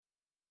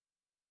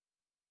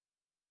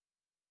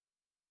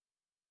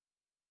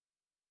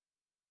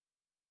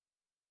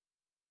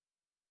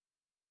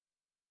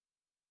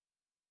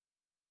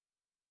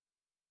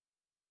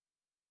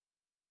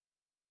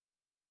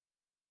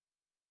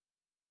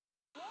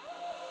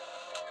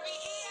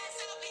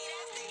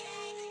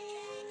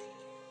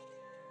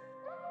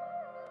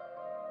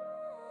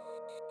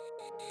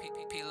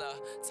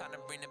P-Love, time to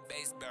bring the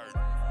bass bird.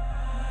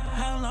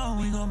 How long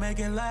we gon' make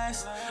it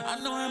last? I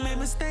know I made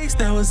mistakes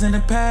that was in the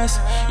past.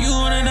 You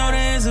wanna know the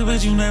answer,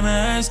 but you never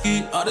ask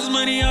it. All this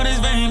money, all this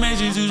fame makes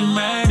you too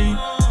dramatic.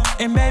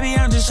 And baby,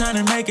 I'm just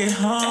tryna make it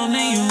home to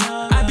you.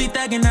 I be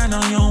thinking I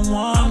know you don't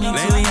want me.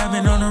 Lately I've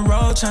been on the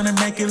road tryna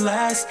make it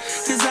last.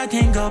 Cause I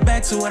can't go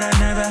back to what I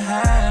never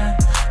had.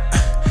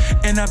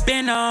 And I've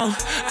been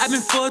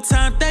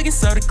full-time thuggin',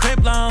 so the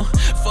crib long.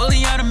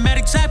 Fully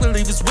automatic chopper,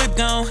 leave his whip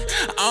gone.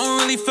 I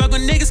don't really fuck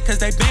with niggas cause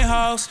they been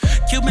hoes.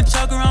 Cuban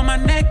choker on my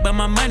neck, but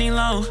my money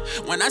long.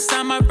 When I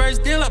signed my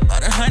first deal, I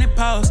bought 100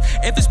 posts.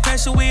 If it's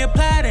pressure we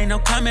applied, ain't no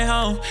coming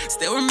home.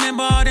 Still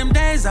remember all them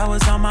days I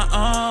was on my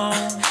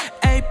own.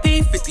 AP,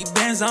 50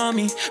 bands on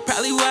me.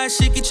 Probably why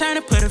she keep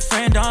tryna put a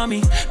friend on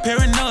me.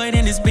 Paranoid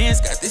in his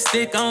Benz, got this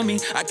stick on me.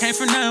 I came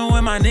from nothing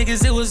with my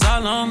niggas, it was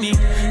all on me.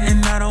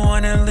 And I don't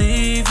wanna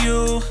leave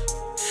you.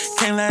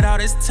 Can't let all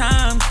this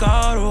time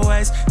go to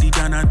waste. Deep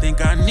down I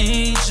think I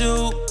need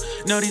you.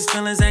 Know these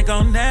feelings ain't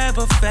gon'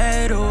 never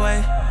fade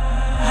away.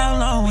 How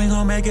long we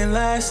gon' make it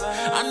last?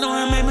 I know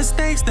I made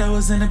mistakes that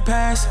was in the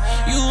past.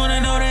 You wanna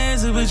know the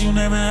answer, but you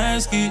never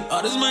ask it.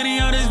 All this money,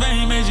 all this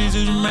fame makes you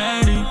too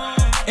dramatic.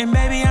 And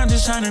baby, I'm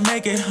just tryna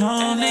make it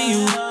home to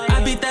you.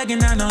 I be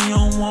thinking I know you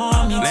don't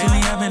want me.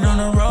 Lately I've been on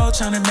the road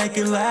tryna make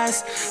it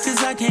last.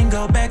 Cause I can't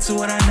go back to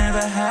what I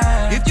never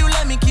had. If you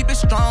let me keep it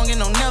strong and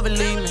don't never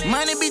leave me.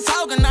 Money be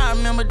talking, I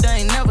remember they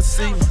ain't never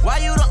see me. Why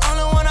you the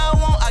only one I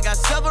want? I got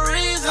several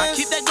reasons. I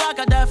keep that Glock,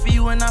 I die for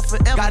you and I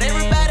forever. Got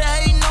everybody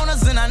hating on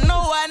us and I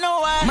know why.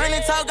 Money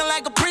talking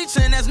like a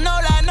preacher and there's no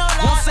lie.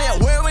 Won't say a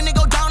word when it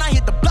go down, I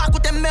hit the block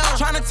with that metal.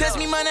 Tryna test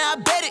me money, I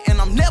bet it and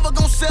I'm never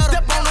gon' settle.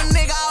 Step on a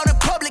nigga out in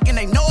public and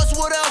they know it's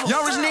whatever.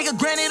 Young rich nigga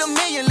granted $1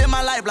 million, live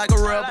my life like a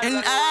rebel.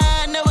 And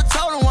I never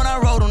told him when I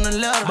wrote on the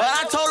letter, but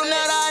I told him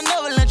that I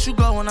never let you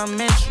go when I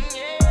met you.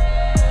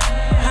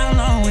 How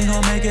long we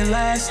gon' make it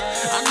last?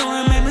 I know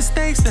I made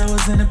mistakes that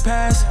was in the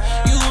past.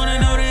 You wanna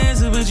know the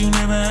answer, but you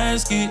never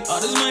ask it. All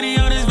this money,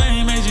 all this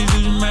fame makes you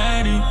too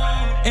dramatic.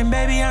 And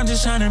baby, I'm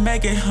just tryna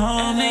make it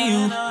home to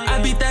you.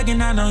 I be thinking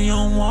I know you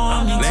don't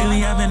want me.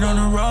 Lately I've been on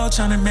the road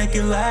tryna make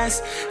it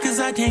last. Cause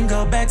I can't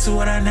go back to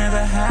what I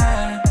never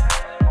had.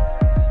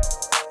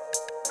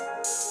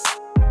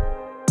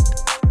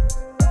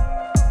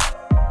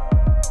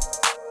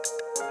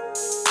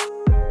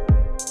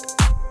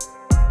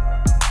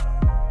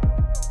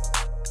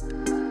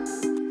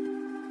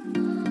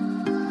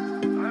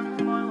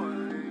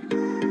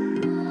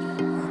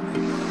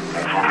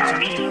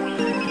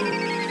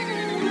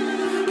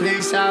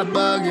 Please stop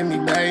bugging me,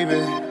 baby.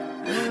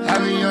 I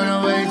be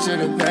on the way to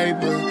the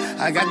paper.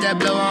 I got that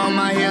blower on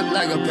my hip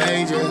like a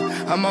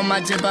pager. I'm on my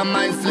tip, I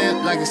might flip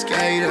like a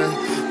skater.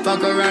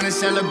 Fuck around and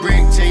sell a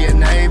brick to your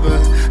neighbor.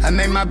 I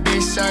make my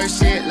bitch serve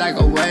shit like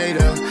a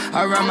waiter.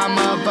 I run my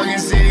motherfucking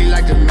city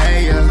like the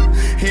mayor.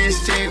 Hit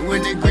stick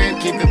with the grip,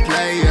 keep it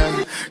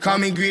player. Call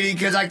me greedy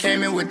cause I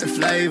came in with the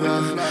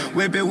flavor.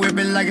 Whip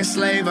it like a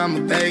slave, I'm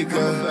a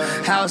baker.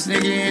 House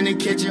nigga in the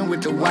kitchen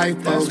with the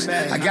white folks.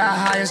 I got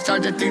high and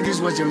start to think this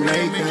was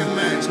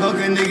Jamaica.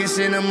 Smoking niggas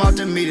send them off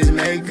to meet his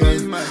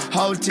makers.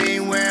 Whole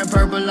team wearing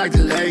purple like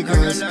the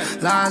Lakers.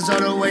 Lines all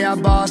the way I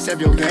ball, step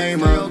your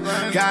game up.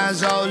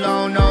 Guys all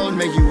long nose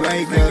make you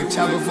wake up.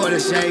 Top before the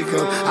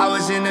shaker. I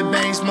was in the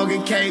bank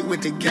smoking cake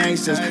with the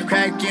gangsters.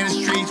 Crack in the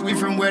streets, we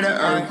from where the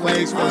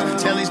earthquakes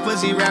was. Tell these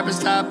pussy rappers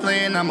stop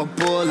playing, I'ma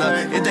pull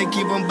up. If they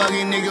keep on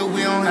bugging, nigga,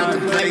 we don't have to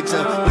play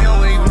tough. We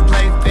don't even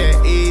play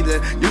fair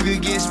either. You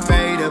could get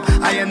sprayed up.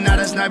 I am not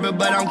a sniper,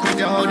 but I'm quick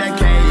to hold that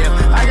K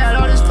up. I got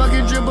all this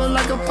fucking dribble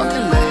like a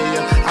fucking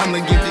layup. I'ma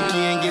get the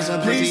key and get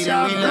some pussy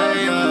that we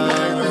lay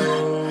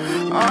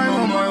up. I'm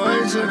on my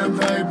way to the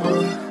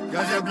paper.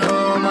 Got that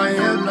blow on my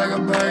hip like a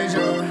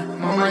pager.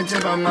 On my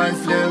tip, I might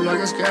flip like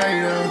a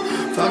skater.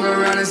 Fuck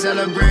around and sell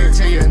a brick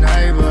to your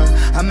neighbor.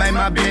 I make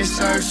my bitch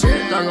serve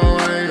shit like a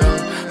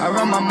waiter. I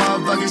run my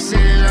motherfucking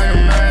city like a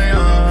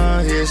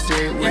mayor. Hit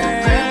stick with the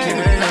grip, keep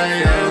it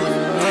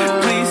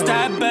player. Please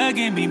stop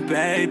bugging me,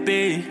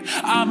 baby.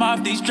 I'm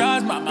off these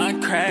drugs, my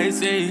mind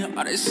crazy.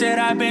 All the shit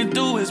I've been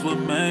through is what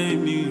made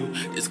me.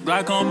 This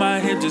Glock on my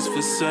hip just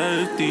for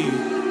safety.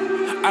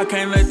 I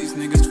can't let these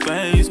niggas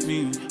face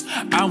me.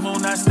 I will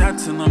not stop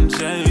till I'm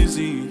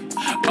Jay-Z.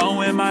 Oh,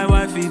 and my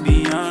wifey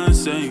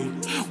Beyonce.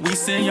 We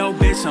send your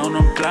bitch on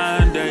a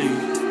blind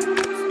date.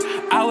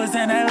 I was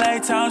in LA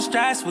town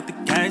stress with the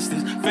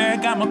gangsters. Fair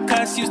got my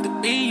cuss, used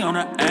to be on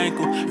her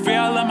ankle. Free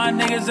all of my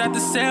niggas at the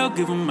cell,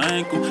 give them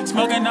ankle.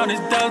 Smoking on this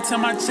dope till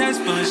my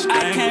chest feeling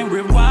strangled. I can't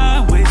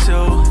rewind with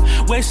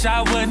you. Wish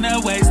I wouldn't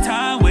have waste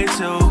time with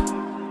you.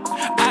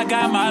 I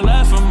got my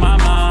love from my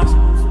mom,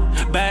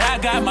 but I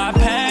got my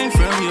pain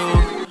from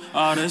you.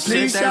 All the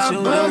Please shit that stop you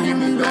bugging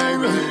me,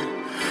 baby.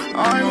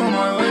 I'm on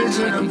my way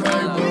to the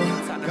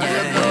paper. Got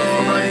that blow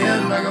on my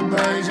hip like a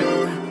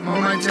pager.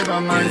 On my tip, I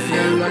might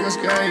feel like a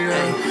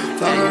skater.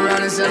 Fuck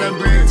around and sell a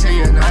brick to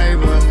your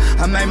neighbor.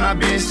 I make my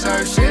bitch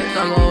serve shit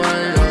like a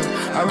waiter.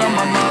 I run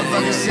my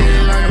motherfucking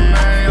city like a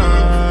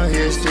mayor.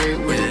 Hit stick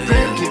with the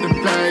grip, keep it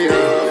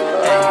player.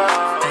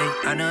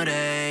 I know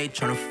they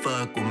tryna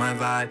fuck fuck with my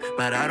vibe,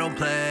 but I don't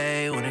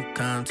play when it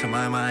comes to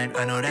my mind.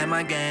 I know that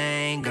my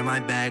gang got my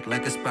back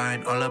like a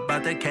spine. All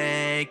about the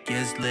cake,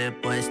 yes,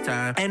 lit, boy, it's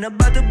time. Ain't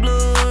about the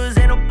blues,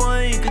 ain't no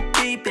point, you could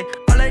keep it.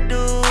 All I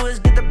do is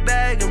get the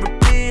bag and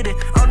repeat it.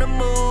 On the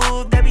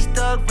move, they be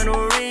stuck for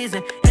no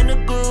reason. In the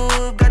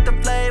groove, got the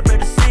flavor of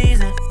the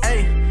season.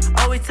 Ayy,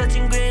 always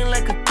touching green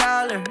like a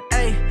collar.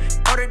 Ayy,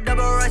 order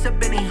double rice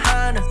up in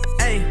Honda.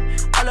 Ayy,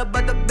 all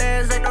about the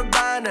bands like no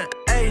diner.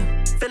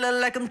 Ayy,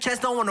 feeling like I'm chance,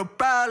 don't want no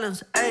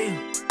problems. Ayy,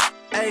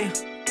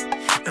 ayy.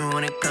 And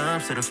when it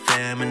comes to the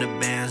fam and the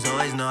bands,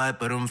 always know I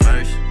put them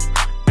first.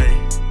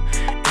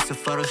 Ayy, it's a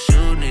photo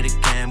shoot, need a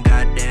cam.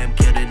 Goddamn,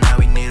 killed it, now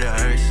we need a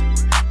hearse.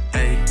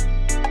 Ayy,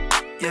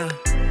 yeah.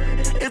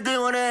 If they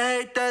wanna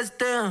hate, that's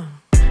them.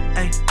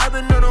 Ayy, I've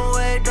been on the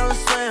way, don't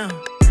swim.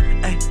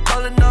 Ayy,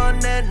 ballin' on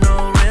that,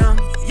 no rim.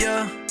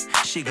 Yeah,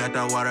 she got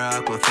that water,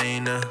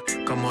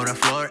 Aquafina. Como the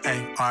floor,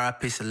 ayy,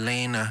 R.I.P.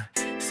 Selena.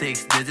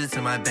 6 digits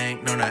in my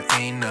bank, no, that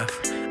ain't enough.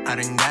 I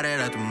done got it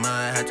out the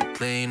mud, had to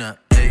clean up.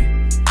 Ayy,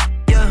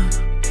 yeah.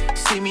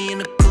 See me in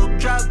the coupe,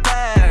 drop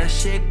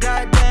past. Shit,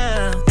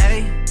 goddamn.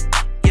 Ayy,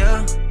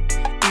 yeah.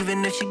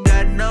 Even if she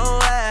got no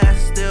ass,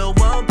 still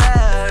won't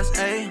pass.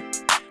 Ayy,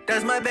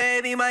 that's my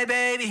baby, my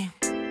baby.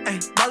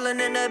 Ayy,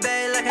 ballin' in the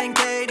bay like I'm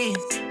Katie.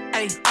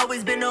 Ayy,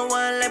 always been the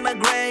one like my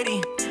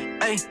Grady.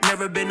 Ayy,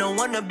 never been the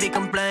one to be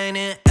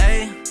complaining.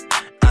 Ayy,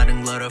 I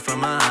done glowed up from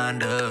my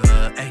Honda.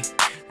 Ayy,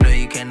 no,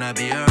 you cannot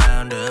be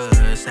around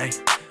us.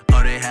 Ayy,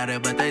 oh, they had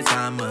it, but they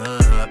time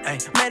up.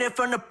 Ayy, made it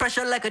from the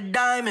pressure like a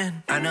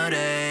diamond. I know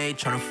they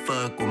tryna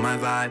fuck with my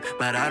vibe,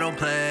 but I don't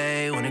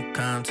play when it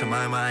comes to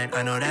my mind.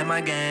 I know that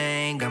my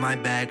gang got my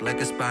back like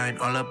a spine.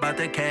 All about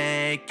the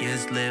cake,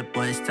 yes, lit,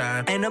 boy, it's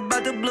time. Ain't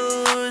about the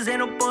blues, ain't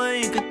no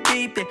point, you could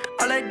keep it.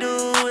 All I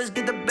do is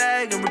get the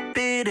bag and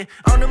repeat it.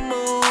 On the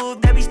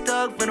move, they be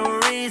stuck for no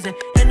reason.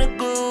 In the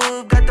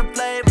groove, got the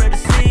flavor of the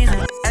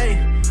season. Ayy,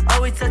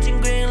 always touching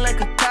green like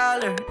a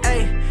collar.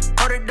 Ayy,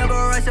 order double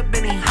rice up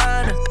in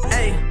Honda.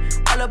 Ayy,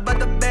 all about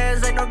the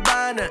bands like no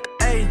diner.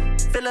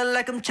 Ayy, feeling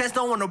like I'm chance,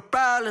 don't want no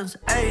problems.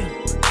 Ayy,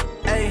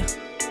 ayy.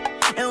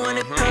 And when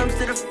it comes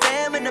to the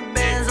fam and the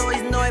bands,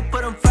 always know I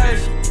put them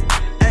first.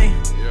 Ayy,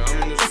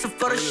 it's a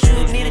photo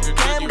shoot, need a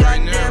cam,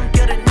 goddamn,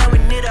 get it, now we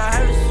need a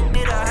hearse.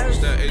 It's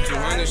that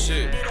 8200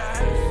 shit.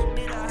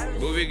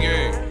 Movie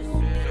game.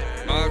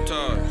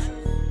 Montage.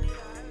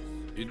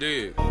 You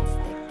did.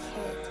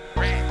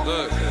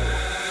 Look.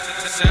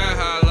 Sad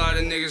how a lot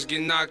of niggas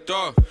get knocked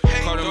off.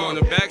 Caught him on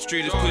the back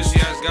street, his pussy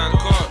ass got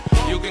caught.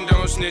 You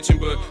condone snitching,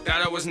 but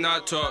that I was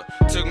not taught.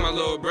 Took my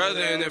little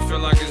brother and it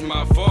felt like it's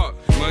my fault.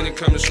 Money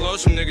coming slow,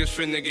 some niggas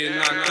finna get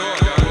knocked off.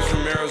 Diamonds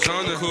from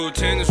Arizona, cool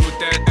tennis with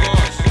that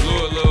cost. Blew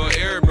a little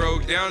air,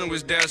 broke down, and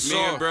was that sore.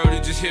 Me and Brody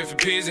just hit for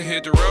peas and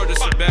hit the road,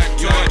 that's a back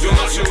door. Do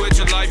no shit with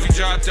your life, you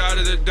dropped out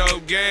of the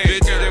dope game.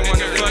 Bitches, they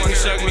wanna fucking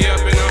suck me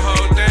up in the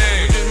whole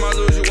thing. You just might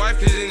lose your wife,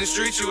 cause in the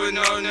streets you with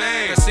no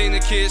name. I seen the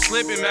kid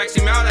slipping, maxed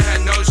him out, I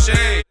had no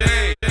shame.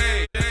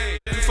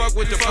 Fuck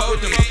with the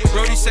police.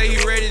 Brody say he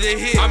ready to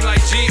hit. I'm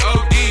like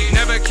G.O.D.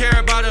 Never care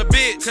about a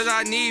bit, cause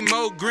I need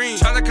more green.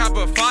 Tryna cop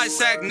a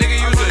 5-sack, nigga,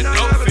 use a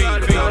dope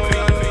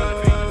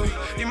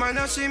fiend. You might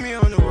not see me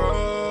on the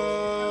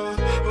road,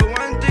 but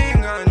one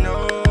thing I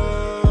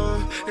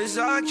know is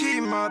I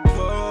keep my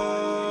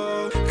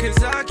pole.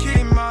 Cause I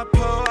keep my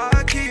pole,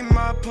 I keep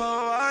my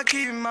pole, I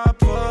keep my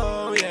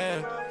pole,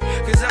 yeah.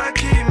 Cause I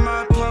keep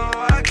my pole,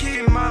 I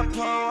keep my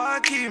pole, I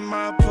keep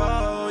my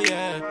pole,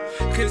 yeah.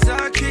 Cause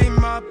I keep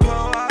my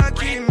pole, I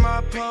keep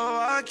my pole,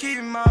 I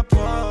keep my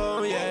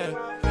pole, yeah.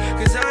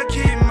 Cause I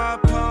keep my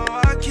pole,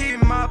 I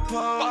keep my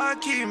pole, I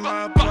keep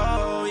my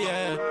pole,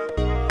 yeah.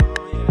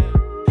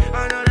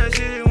 I know that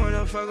she didn't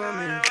wanna fuck on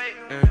me.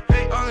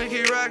 Only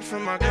keep racks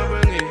from my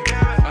company.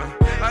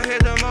 I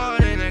hit them all,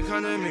 then they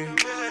come to me.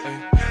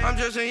 I'm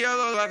just in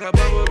yellow like a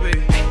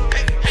bumblebee.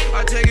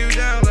 I take you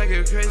down like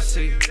you're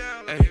crazy.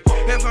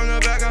 And from the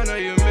back, I know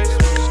you miss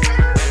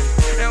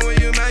me. And when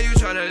you mad, you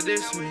try to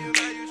diss me.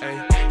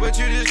 But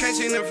you just can't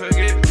seem to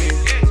forget me.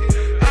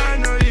 I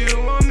know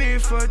you want me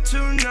for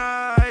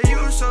tonight.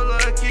 You so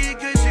lucky,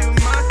 cause you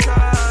my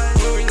type.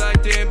 When we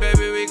like then,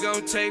 baby, we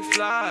gon' take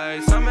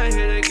flights. I'ma hit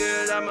it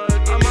good, I'ma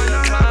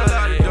not have a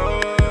lot of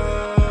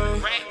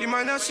dough. You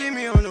might not see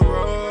me on the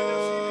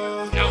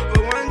road,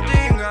 but one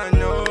thing I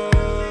know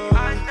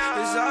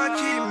is I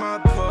keep my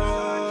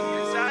pole.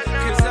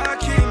 Cause I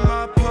keep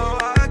my pole,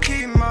 I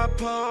keep my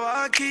pole,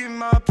 I keep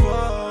my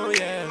pole,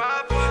 yeah.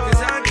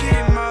 Cause I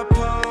keep my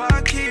pole,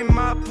 I keep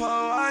my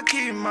pole, I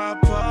keep my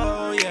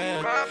pole,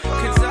 yeah.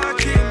 Cause I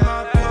keep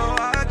my pole,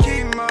 I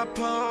keep my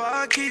pole,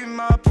 I keep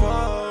my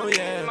pole,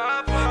 yeah.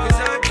 Cause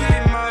I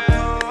keep my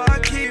pole, I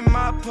keep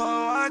my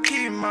pole, I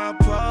keep my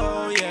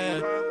pole,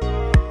 yeah.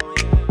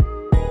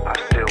 I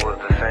still was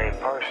the same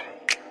person,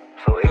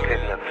 so it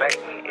couldn't affect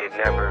me. It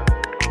never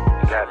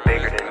got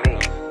bigger than me.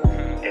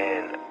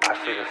 And I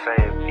see the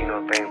same,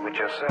 thing with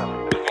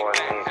yourself, as far as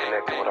being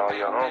connected with all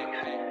your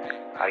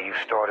homies. How you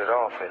started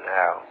off and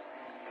how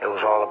it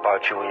was all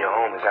about you and your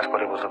homies. That's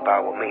what it was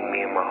about with me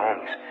and my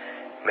homies.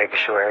 making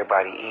sure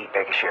everybody eat,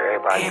 making sure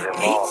everybody's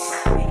involved.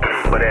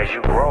 But as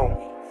you grow,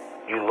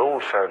 you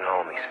lose certain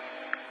homies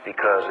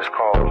because it's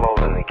called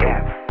closing the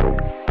gap.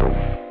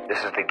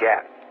 This is the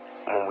gap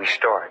when we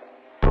start.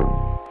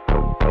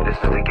 This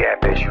is the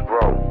gap as you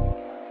grow.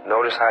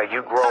 Notice how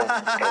you grow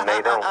and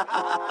they don't. So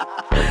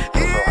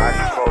how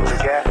you close the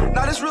gap?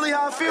 Now this really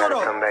how I feel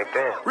though. Come back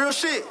down. Real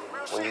shit.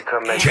 When you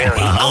come back down,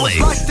 I was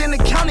locked in the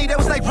county, they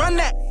was like, run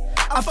that.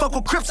 I fuck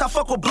with Crips, I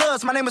fuck with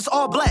Bloods, my name is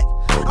All Black.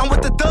 I'm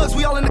with the thugs,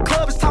 we all in the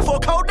club, it's time for a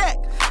Kodak.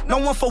 No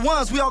one for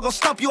ones, we all gon'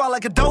 stump you out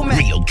like a dough man.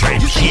 Real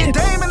trap you shit. see a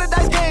Dame in the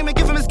dice game and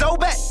give him his dough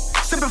back.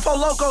 Sippin' 4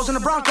 Locos in the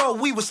Bronco,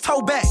 we was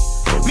toe back.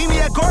 Meet me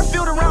at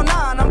Garfield around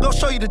 9, I'm gon'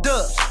 show you the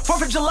dubs.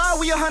 4th of July,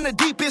 we 100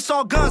 deep, it's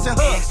all guns and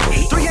hugs.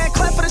 3-hand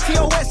clap for the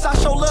TOS, I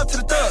show love to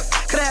the thugs.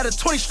 Coulda had a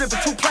 20 strip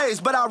and 2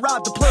 plays, but I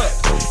robbed the plug.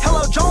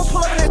 Hello Jones, pull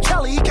up in that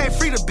Charlie, he can't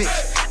free the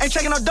bitch. Ain't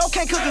checking no dough,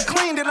 can't cook it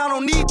clean, then I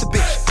don't need the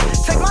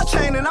bitch. Take my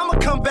chain and I'ma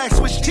come back,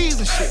 switch T's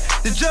and shit.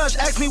 The judge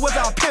asked me was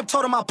I a pimp,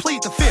 told him I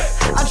plead the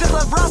fifth. I just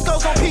left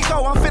Roscoe's on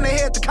Pico, I'm finna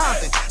head to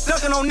Compton.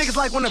 Ducking on niggas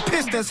like when the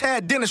Pistons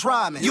had Dennis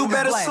Rodman. You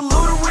better salute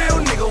a real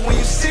nigga when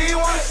you see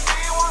one,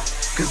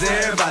 cause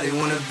everybody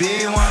wanna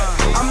be one.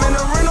 I'm in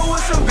a rental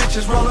with some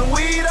bitches rolling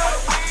weed up.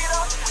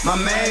 My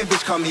main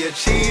bitch call me a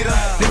cheater.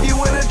 If you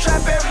in a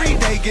trap every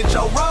day, get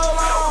your roll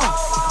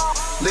on.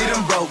 Leave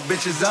them broke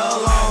bitches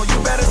alone.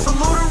 You better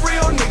salute a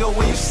real nigga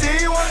when you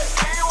see one,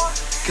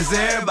 cause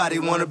everybody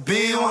wanna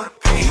be one.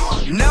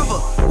 Never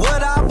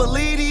would I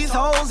believe these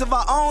hoes. If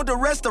I owned a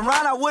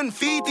restaurant, I wouldn't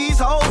feed these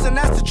hoes, and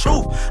that's the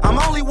truth. I'm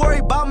only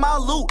worried about my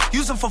loot.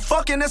 Use them for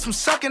fucking and some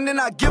sucking, then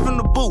I give them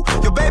the boot.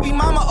 Your baby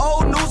mama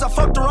old news, I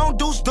fucked her on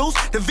deuce.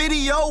 The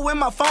video in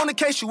my phone in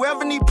case you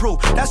ever need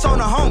proof. That's on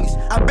the homies.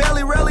 I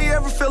barely, rarely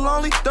ever feel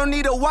lonely. Don't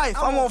need a wife,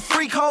 I want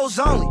freak hoes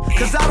only.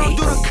 Cause I don't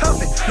do the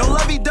cuffing, no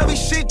lovey-dovey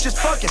shit, just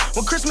fucking.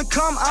 When Christmas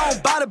come, I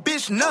don't buy the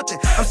bitch nothing.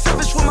 I'm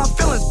selfish with my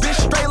feelings, bitch,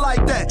 straight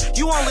like that.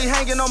 You only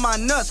hanging on my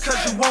nuts cause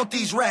you want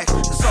these racks.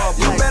 It's all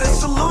black. You better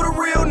salute a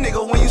real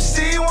nigga when you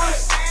see one,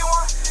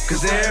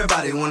 cause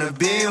everybody wanna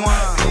be one.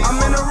 I'm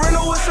in a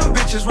rental with some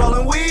bitches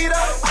rolling weed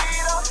up.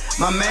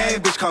 My main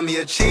bitch call me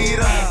a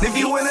cheater. If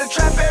you in a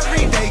trap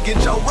every day,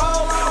 get your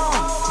roll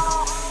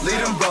on.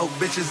 Leave them broke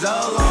bitches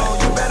alone.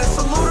 You better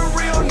salute a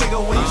real nigga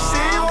when you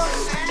see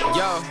one,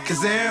 Yo,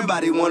 cause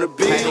everybody wanna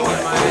be had to one.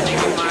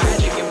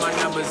 get my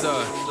numbers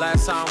up.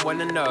 Last time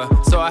wasn't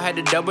enough, so I had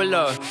to double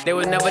up. They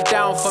was never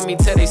down for me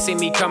till they see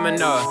me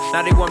coming up.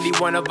 Now they wanna be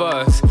one of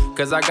us,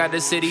 cause I got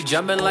the city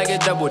jumping like a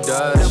double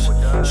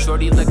dutch.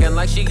 Shorty looking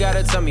like she got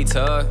a tummy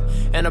tuck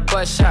and a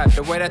butt shot,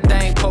 the way that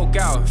thing poke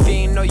out. If you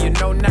ain't know, you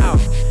know now.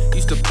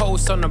 Used to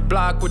post on the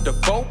block with the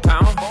 4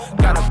 pound.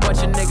 Got a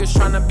bunch of niggas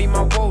tryna be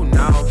my woe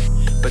now,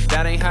 but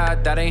that ain't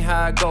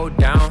how I go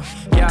down.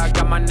 Yeah, I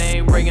got my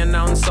name ringing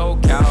out in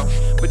SoCal,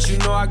 but you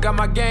know I got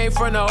my game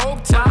from the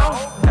Oak Town.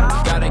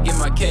 Gotta get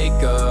my cake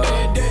up.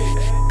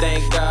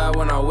 Thank God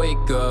when I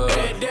wake up.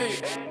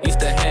 Used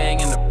to hang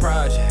in the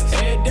projects.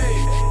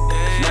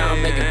 Now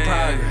I'm making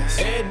progress.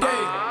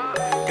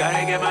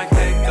 Gotta get my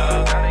cake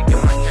up.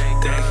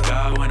 Thank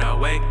God when I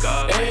wake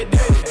up.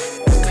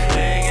 Used to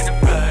hang in the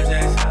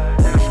projects.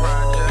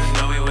 You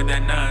know we with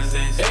that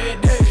nonsense.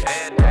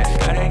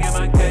 Gotta get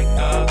my cake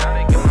up.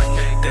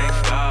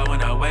 Thank God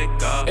when I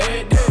wake up.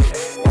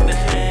 Used to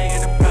hang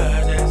in the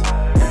projects.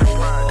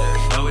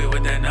 You know we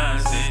with that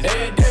nonsense.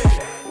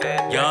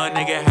 Young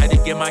nigga had to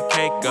get my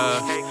cake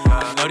up.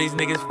 I know these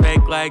niggas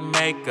fake like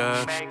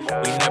makeup.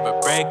 We never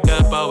break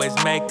up, always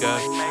make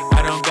up.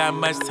 I don't got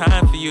much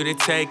time for you to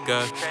take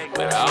up,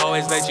 but I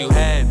always let you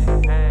have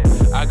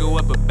it. I grew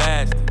up a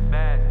bastard.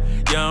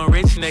 Young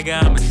rich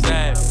nigga, I'm a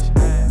savage.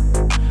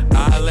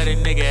 I'll let a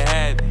nigga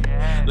have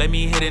it. Let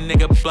me hit a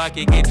nigga block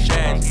and get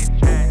tragic.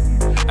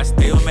 I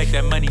still make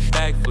that money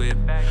backflip.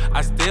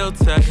 I still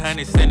tuck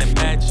hundreds in the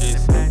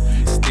mattress.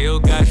 Still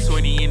got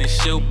 20 in the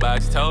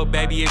shoebox. Told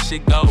baby if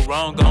shit go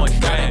wrong, going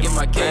Gotta get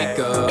my cake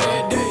up.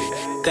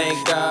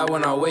 Thank God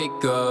when I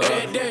wake up.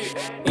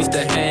 Used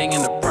to hang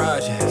in the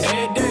projects.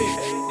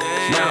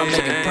 Now I'm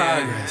making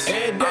progress.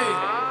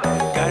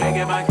 Gotta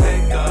get my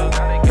cake up.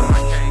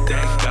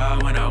 Thank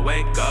God when I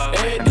wake up.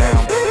 Hang in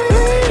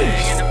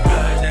the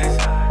projects.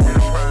 You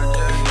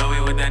know we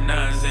with that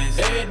nonsense.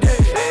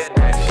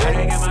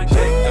 Gotta get my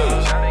cake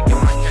up.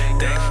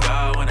 Thank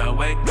God when I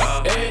wake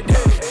up. Hang in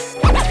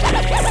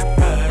the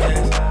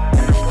projects.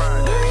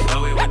 You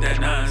know we with that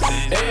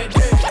nonsense.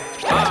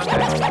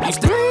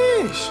 Used to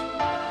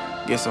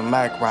Get some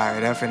Mac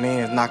right,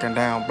 FNN's knocking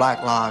down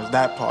Black Lives,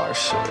 that part of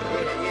shit.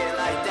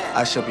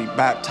 I should be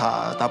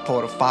baptized. I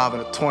poured a 5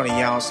 and a 20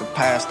 ounce and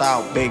passed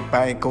out. Big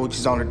bang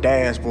Gucci's on the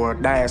dashboard,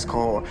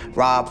 NASCAR.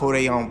 Rob who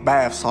they on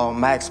bath salt,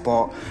 Max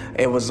Sport.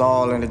 It was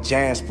all in the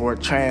JanSport,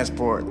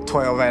 transport.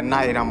 12 at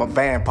night, I'm a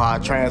vampire,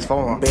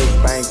 transform. Big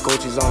bang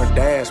Gucci's on the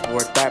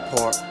dashboard, that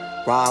part.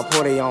 Rob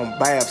Hoodie on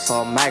Babs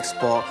or Max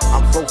Sport.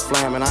 I'm full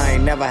flamin', I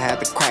ain't never had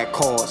to crack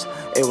cords.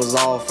 It was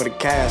all for the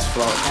cash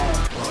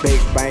flow. Big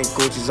bank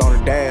Gucci's on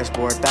the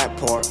dashboard, that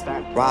part.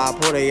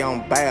 Rob Hoodie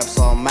on Babs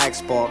or Max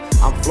Sport.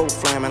 I'm flu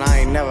flamin', I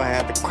ain't never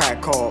had to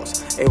crack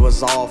cords. It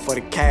was all for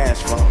the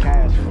cash flow.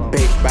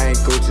 Big bank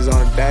Gucci's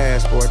on the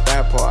dashboard,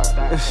 that part.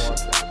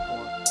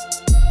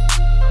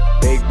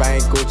 Big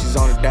bank Gucci's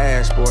on the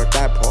dashboard,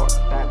 that part.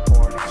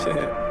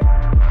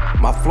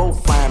 My flow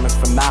flam is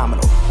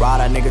phenomenal. Ride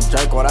that nigga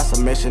Draco, that's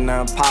a mission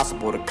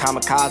impossible. The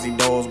kamikaze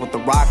doors with the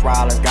rock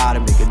riders got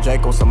me. Get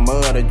Draco some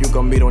mud or you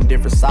gon' meet on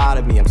different side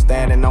of me. I'm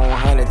standing on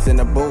hundreds in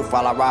the booth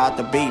while I ride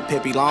the beat.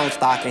 Pippi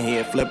Longstocking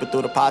here, flipping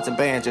through the pots and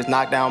pans. Just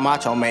knock down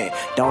Macho Man.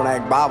 Don't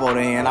act Bobo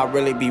then, I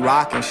really be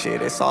rocking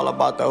shit. It's all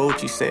about the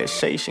Uchi said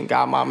Station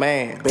got my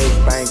man. Big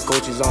bank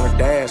Gucci's on the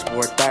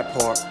dashboard, that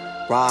part.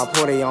 Rob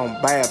Hoodie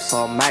on Babs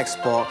or Max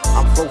Sport.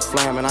 I'm full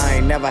flamin', I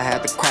ain't never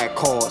had to crack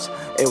cords.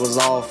 It was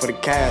all for the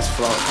cash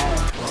flow.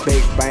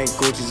 Big bank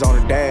Gucci's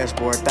on the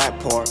dashboard, that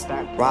part.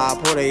 Rob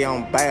Hoodie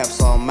on Babs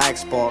or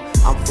Max Sport.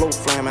 I'm flu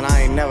flamin',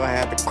 I ain't never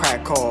had to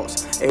crack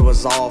cords. It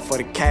was all for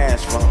the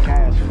cash flow.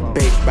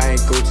 Big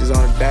bank Gucci's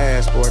on the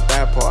dashboard,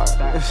 that part.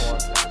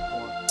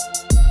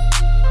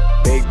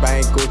 Big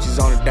bank Gucci's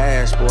on the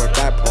dashboard,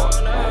 that part.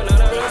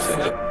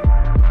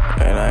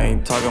 And I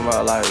ain't talking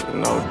about like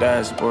no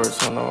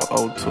dashboards or no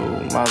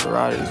O2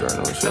 Maseratis or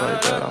no shit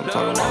like that. I'm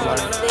talking about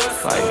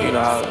like you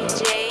know how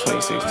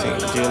 2016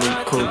 Jilly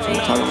Coochie.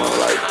 I'm talking about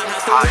like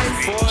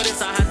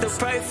I had to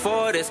pray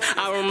for this.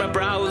 I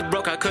remember I was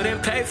broke, I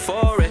couldn't pay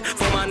for it.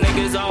 For my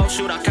niggas all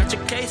shoot, I catch a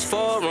case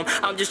for them.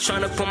 I'm just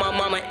trying to put my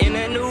mama in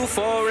a new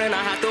foreign.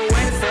 I had to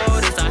wait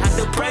for this, I had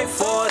to pray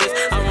for this.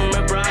 I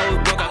remember I was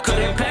broke, I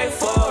couldn't pay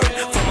for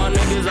it. For my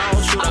niggas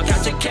all shoot, I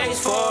catch a case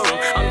for them.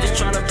 I'm just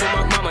trying to put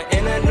my mama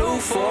in a new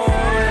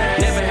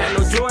foreign. Never had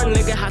no Jordan,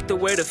 nigga, had to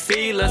wear the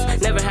feelers.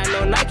 Never had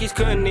no Nikes,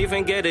 couldn't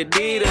even get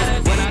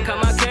Adidas. When I cut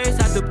my case,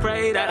 had to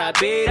pray that I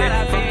beat it.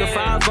 Fuck the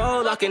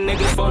 5-0, locking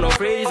niggas for no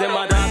reason.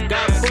 My dog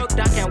got booked,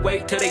 I can't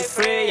wait till they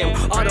free him.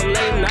 All them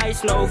late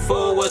nights, no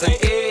food,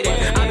 wasn't eating.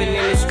 I've been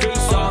in the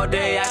streets all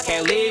day, I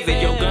can't leave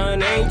it. Your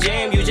gun ain't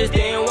jammed, you just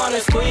didn't wanna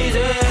squeeze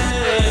it.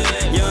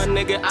 Young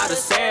nigga out of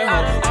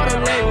Sanho. All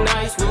them late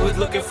nights, we was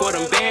looking for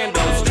them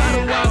bandos. Try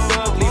to walk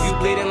up, leave you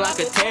bleeding like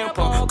a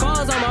tampon.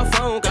 Calls on my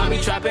phone, got me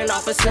trapping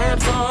off a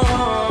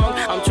Samsung.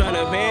 I'm trying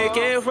to make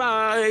it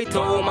right.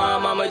 Told my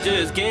mama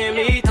just give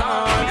me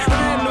time.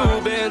 Brand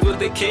new Benz with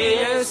the key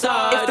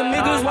inside. If the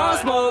niggas want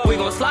smoke, we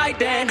gon' slide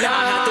that. Now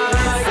I have to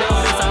wait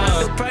for this, I have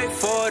to pray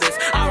for this.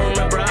 I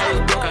remember I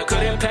was broke, I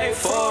couldn't pay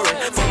for it.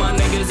 For my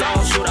niggas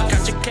all shoot, I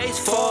catch a case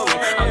for it.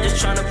 I'm just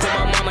trying to put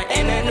my mama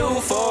in that new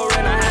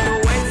foreign. I had to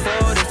wait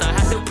for this, I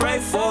had to pray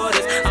for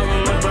this. I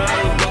remember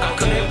I was broke, I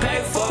couldn't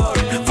pay for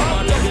it. For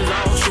my niggas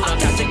all shoot, I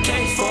catch a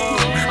case for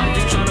it. I'm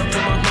just trying to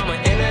put my mama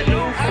in that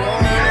new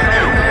foreign.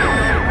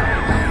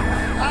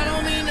 I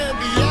don't mean to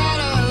be out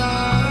of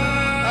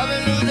line. I've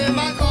been losing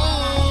my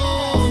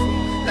cool.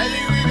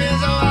 Lately we been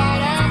so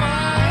out of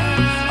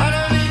mind. I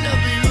don't mean to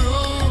be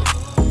rude.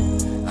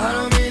 I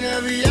don't mean to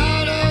be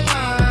out of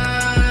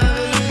line. I've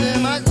been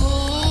losing my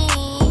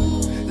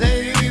cool.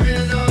 Lately we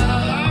been so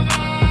out of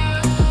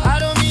mind. I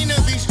don't mean to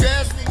be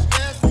stressed,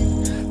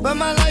 but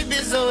my life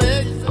is so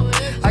hectic.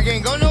 I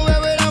can't go nowhere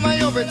without my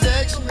own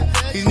protection.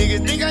 These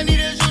niggas think I need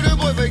a shooter,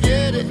 boy,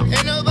 forget it.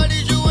 Ain't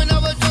nobody chewing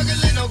up a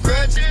juggling, no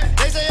crutch.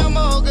 They say I'm a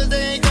hoe cause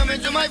they ain't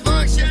coming to my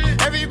function.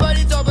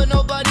 Everybody talk but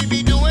nobody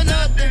be doing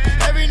nothing.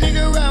 Every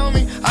nigga around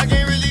me, I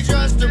can't really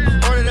trust them.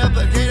 Ordered up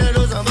a kid of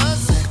those I'm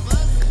busting.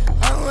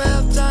 I don't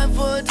have time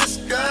for a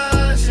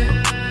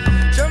discussion.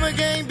 Drummer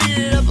gang beat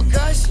it up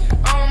percussion.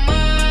 On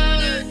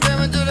mine,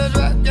 coming to the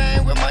rap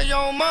game with my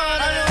own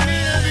mind. I don't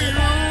mean to be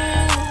rude.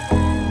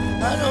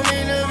 I don't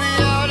mean to be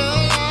out of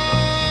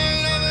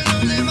line. I've been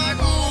losing my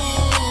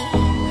cool.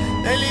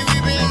 Lately we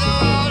been so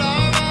out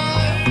of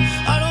mind.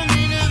 I don't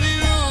mean to be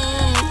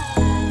rude.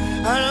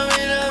 I don't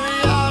mean to be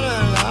out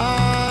of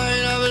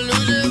line. I've been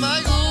losing my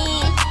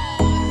cool.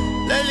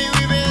 Lately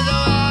we been so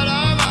out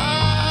of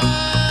mind.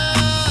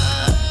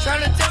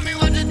 Tryna tell me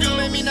what to do,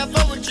 made me not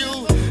fuck with you.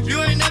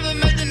 You ain't never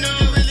met the news,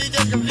 you really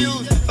just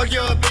confused. Fuck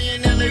your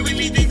opinion, LA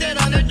Weekly think that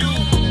I'm the dude.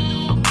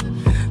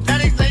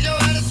 That explains your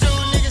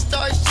attitude. Niggas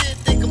start shit,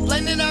 they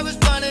complaining I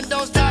respond and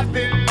don't stop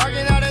it.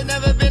 Barking out has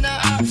never been an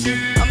option.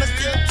 I'ma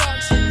still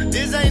talk shit.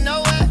 This ain't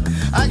nowhere.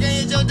 I can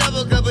hit your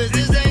double cup, but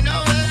this ain't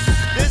nowhere.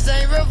 This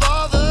ain't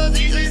revolvers,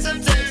 these ain't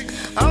some text.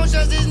 I don't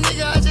trust this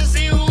nigga, I just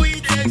see who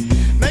he text.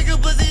 Make a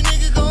pussy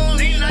nigga gon'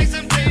 lean like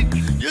some tape.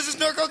 Used to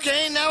snort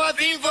cocaine, now I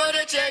fiend for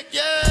the check,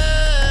 yeah.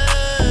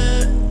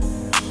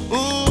 Ooh.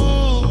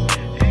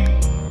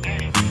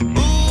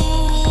 Ooh.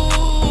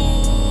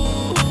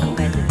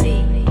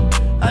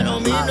 I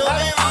don't mean no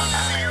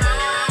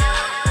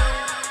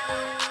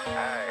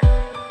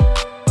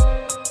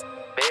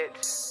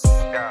Bitch,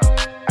 go,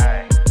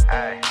 ay,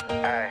 ay,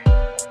 ay.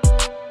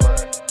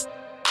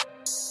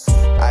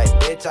 Ay,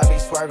 bitch, I be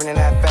swerving in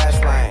that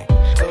fast lane.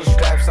 2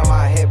 straps on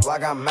my hip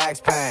like I'm Max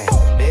Payne.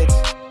 Bitch,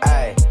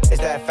 ay, it's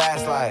that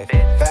fast life.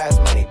 Fast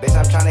money, bitch,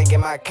 I'm tryna tryna get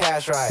my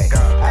cash right.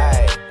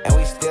 Ayy, and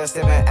we still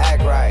sippin'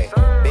 act right.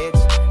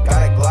 Bitch,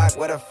 got a Glock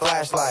with a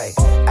flashlight.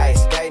 Ayy,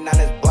 skating on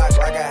this block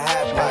like a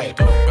half pipe.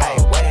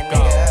 Ayy, wet a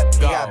nigga up,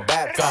 he got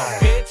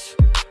baptized. Bitch,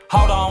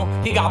 hold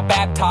on, he got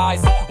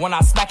baptized. When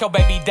I smack your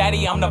baby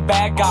daddy, I'm the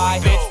bad guy.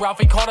 Bitch,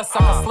 Ralphie caught a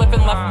sucker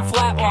slipping, left him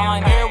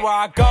flatline. Here where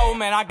I go,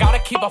 man, I gotta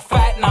keep a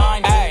fat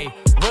 9. Ayy,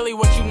 really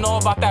what you know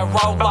about that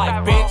road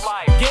life,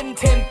 bitch? Getting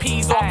 10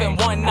 P's off in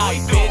one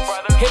night,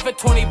 bitch. Hit for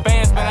 20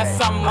 bands, man, that's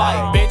something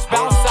like, bitch.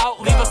 Bounce out,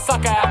 leave a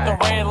sucker at the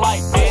red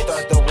light, bitch.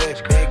 Start the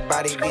whip, big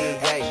body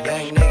V8.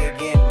 Young nigga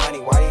getting money,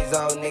 why these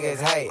old niggas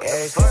hate?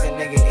 Every since a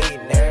nigga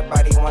eating,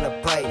 everybody wanna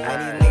play.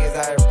 Man, these niggas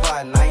out here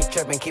plotting, I ain't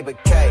tripping, keep a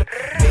K.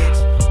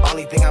 Bitch,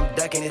 only thing I'm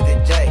ducking is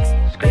the Jakes.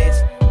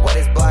 Bitch, what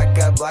is block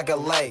up like a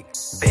lake?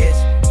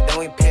 Bitch, then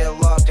we peel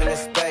off in the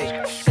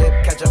state.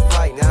 Ship catch a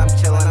flight, now I'm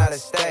chillin' out of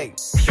state.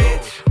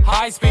 Bitch.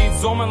 High speed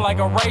zooming like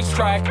a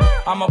racetrack.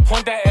 I'ma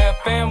point that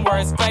FM where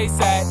his face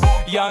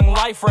at. Young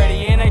life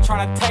ready and they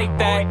tryna take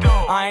that.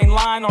 I ain't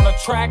lying on the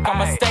track,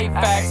 I'ma state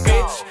facts,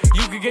 bitch.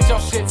 You can get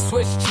your shit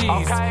Swiss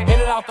cheese. Hit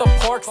it out the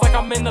porks like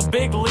I'm in the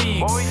big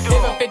leagues.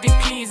 Giving 50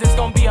 P's, it's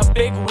gonna be a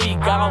big week.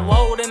 Got a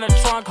load in the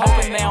trunk,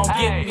 hoping they don't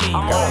get me.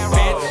 Got a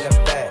load in the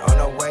back, on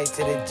the way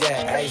to the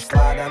jet. Ayy,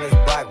 slide on this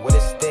block with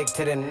a stick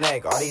to the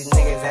neck. All these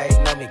niggas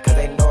hating on me cause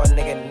they know a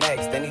nigga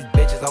next. Then these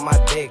bitches on my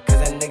dick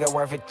cause a nigga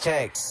worth a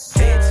check.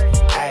 Bitch,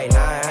 ayy,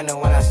 900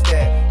 when I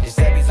step.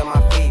 Giuseppe's on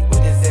my feet with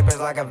the zippers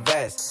like a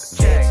vest.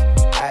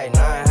 Bitch, ayy,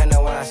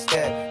 900 when I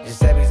step.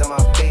 Giuseppe's on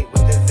my feet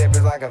with the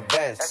zippers like a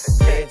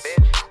vest. Bitch.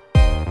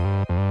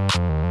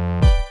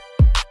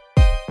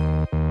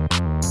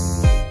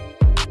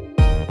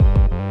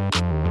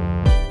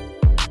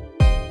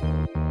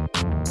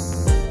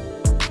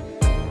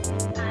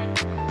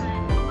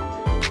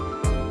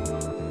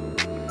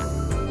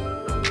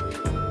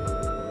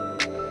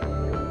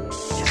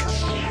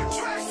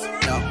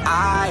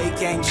 I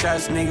can't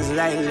trust niggas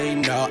lately,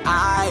 no.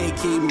 I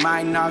keep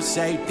mine off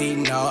safety,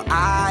 no.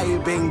 I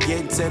been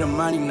getting to the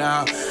money,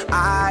 no.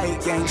 I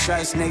can't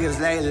trust niggas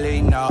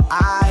lately, no.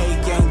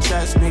 I can't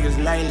trust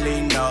niggas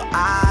lately, no.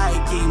 I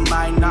keep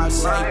mine off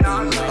safety,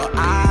 no.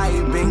 I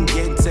been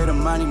getting to the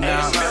money, no.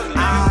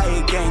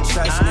 I can't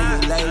trust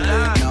niggas lately,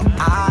 no.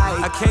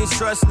 I can't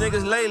trust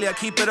niggas lately, I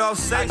keep it off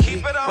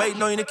safety.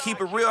 Waiting on you to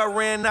keep it real, I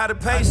ran out of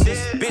patience.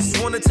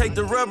 Bitches wanna take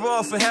the rubber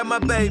off and have my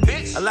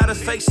baby. A lot of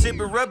fake shit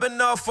been rubbing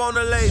off on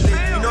her lately.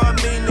 You know what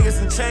I mean? Niggas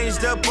done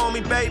changed up on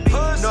me, baby.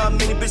 You know how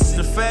many bitches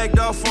done fagged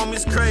off on me,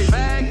 it's crazy.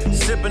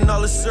 Sipping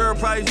all the syrup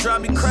probably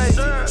drive me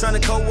crazy. Trying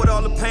to cope with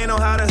all the pain on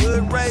how the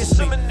hood raised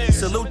me.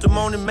 Salute them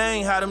on the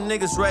main, how them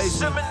niggas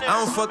raised me.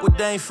 I don't fuck with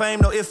Dame Fame,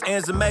 no ifs,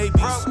 ands, or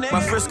maybes.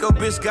 My Frisco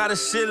bitch got a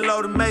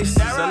shitload of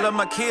Macy's. I love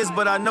my kids,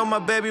 but I know my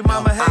baby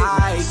mama hates me.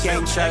 I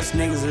can't trust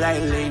niggas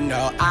lately,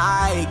 no.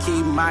 I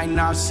keep mine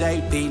off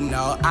safety,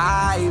 no.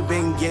 I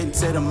been getting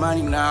to the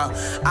money, no.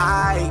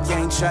 I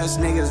can't trust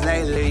niggas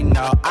lately,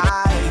 no.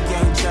 I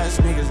can't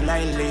trust niggas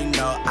lately,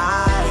 no.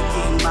 I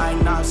keep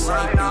mine off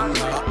safety,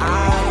 no.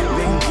 I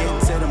been getting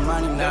to the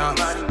money, no.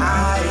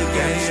 I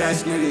can't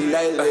trust niggas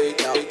lately,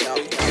 no.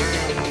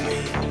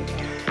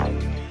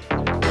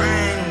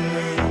 Bring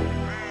me,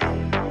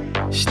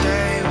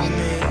 stay with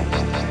me,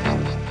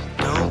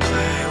 don't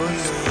play with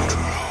me.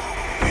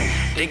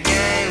 The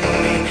game with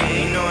me,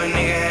 you know a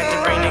nigga had to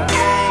bring the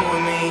game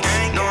with me.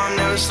 No, I'm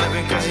never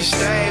slipping cause he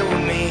stay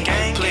with me.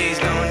 Please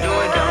don't do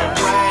it, don't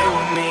play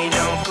with me,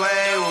 don't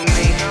play with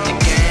me. The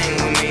game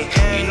with me,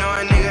 you know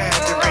a nigga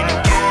had to bring the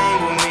game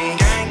with me.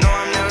 No,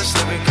 I'm never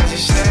slipping cause he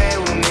stay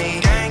with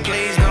me.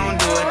 Please don't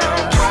do it,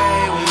 don't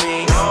play with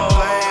me, don't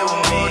play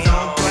with me,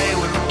 don't play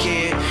with the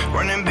kid.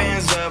 Running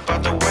bands up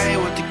out the way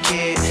with the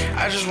kid.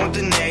 I just want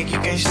the neck, you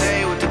can't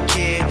stay with the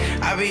kid.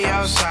 I be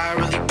outside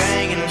really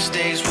banging them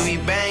sticks, we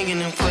be banging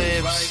them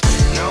clips.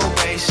 No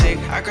basic,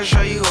 I can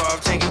show you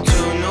off, take you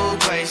to new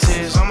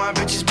places. All my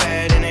bitches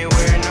bad and they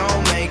wear no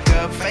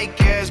makeup. Fake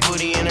ass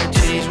booty and her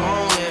titties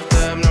won't lift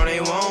up, no they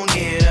won't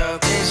get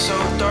up. It's so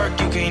dark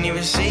you can't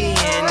even see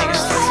it.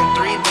 Niggas flexing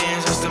 3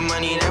 bands, that's the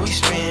money that we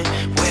spend.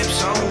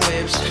 Whips on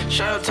whips,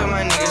 shout out to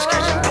my niggas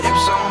catching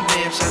bips on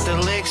bips. At the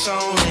licks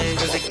on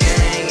licks, cause the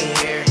gang in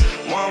here.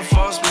 One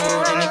false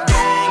move and the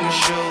gang will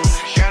shoot.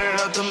 Got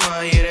it out the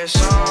mud, yeah that's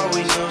all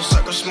we do.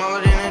 Sucker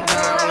smaller than a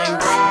dime, only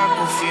rock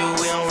with you,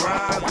 we don't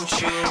rock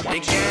with you. The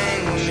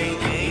gang with me,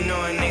 you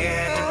know a nigga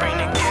had to bring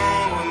the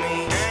gang with me.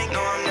 No,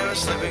 I'm never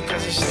slipping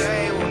cause he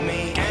stay with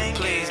me.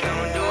 Please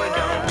don't do it,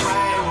 don't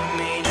play with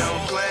me,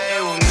 don't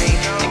play with me.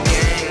 The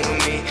gang with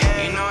me,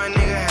 you know a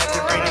nigga had to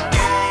bring the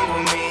gang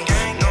with me.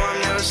 No, I'm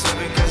never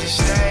slipping cause he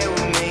stay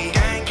with me.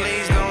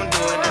 Please don't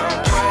do it, don't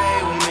play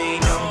with me,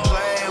 don't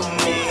play with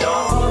me.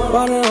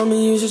 Water on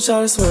me, you should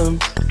try to swim.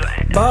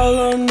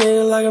 Ball on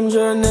nigga like I'm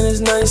Jordan and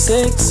it's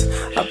 96.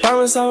 I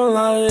promise I won't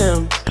lie to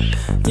them.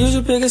 You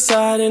should pick a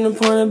side in the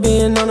point of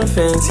being on the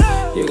fence.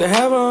 You can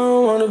have her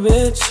own on a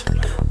bitch.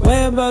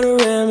 Way above the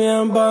rim, yeah,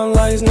 I'm ballin'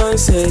 like it's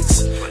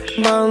 96.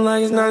 Ballin'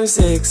 like it's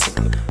 96.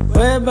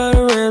 Way above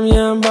the rim,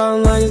 yeah, I'm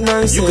ballin' like it's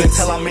 96. You can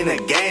tell I'm in a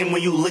game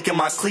when you look at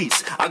my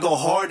cleats. I go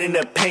hard in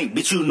the paint,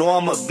 bitch, you know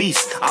I'm a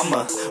beast. I'm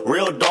a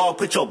real dog,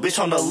 put your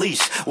bitch on the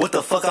leash. What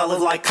the fuck I look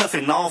like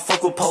cuffing, I don't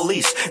fuck with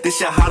police. This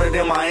shit hotter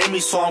than Miami,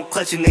 so I'm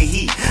clutching the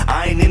heat.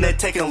 I ain't in there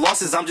taking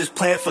losses, I'm just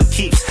playing for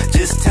keeps.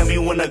 Just tell me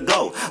when to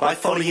go, like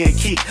Foley and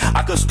Keith.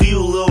 I could steal you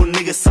little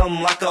nigga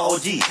something like a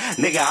OG.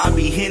 Nigga, I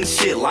be hitting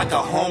shit like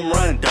a home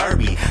run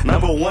derby.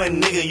 Number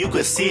one nigga, you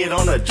could see it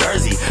on a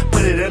jersey.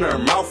 Put it in her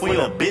mouth when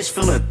your bitch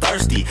feeling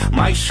thirsty.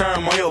 Mike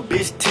Sherm on your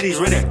bitch titties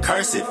written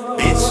cursive,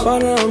 bitch.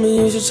 Water on me,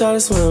 you should try to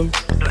swim.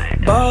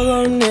 Ball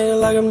on nigga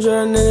like I'm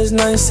Jordan and it's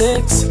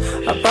 96.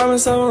 I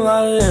promise I won't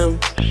lie to them.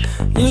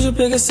 You should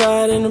pick a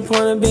side in the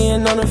point of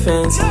being on the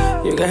fence.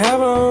 You can have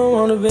her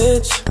on a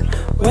bitch.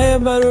 Way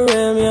above the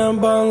rim, yeah, I'm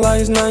ballin'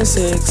 like it's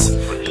 96.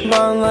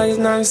 Ballin' like it's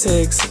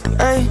 96.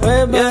 Ay,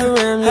 way above the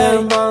rim, yeah,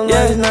 I'm ballin'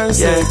 like it's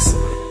 96.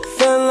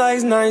 Feelin' like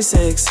it's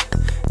 96.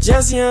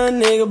 Just a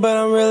young nigga, but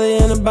I'm really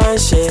into buying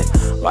shit.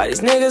 Why these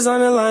niggas on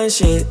the line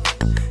shit?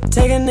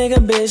 Take a nigga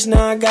bitch,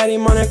 now I got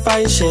him on that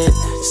fight shit.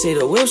 See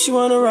the whip, she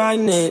wanna ride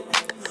in it.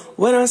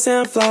 When I say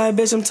I'm fly,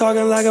 bitch, I'm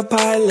talking like a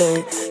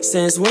pilot.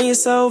 Since when you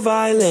so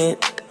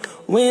violent?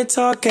 When you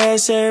talk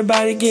cash,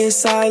 everybody get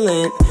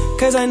silent.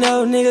 Cause I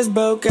know niggas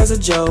broke as a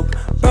joke.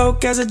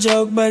 Broke as a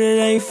joke, but it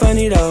ain't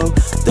funny though.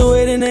 Threw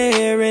it in the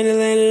air and it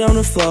landed on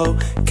the floor.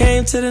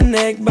 Came to the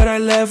neck, but I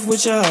left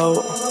with your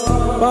hoe.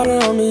 Water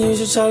on me, you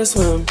should try to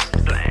swim.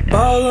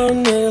 Ball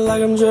on nigga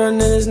like I'm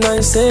Jordan and it's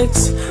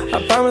 96.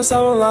 I promise I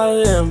won't lie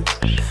to them.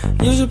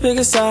 You should pick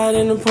a side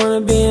in the point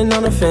of being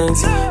on the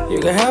fence. You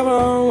can have her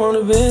on a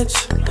bitch.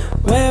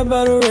 Way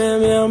above the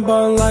rim, yeah, I'm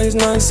ballin' like it's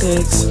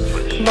 96.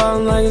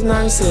 Ballin' like it's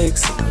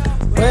 96.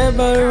 Way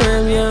above the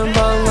rim, yeah, I'm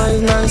ballin' like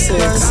it's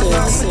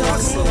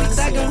 96.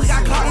 Second, we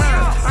got clock 9.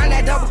 I'm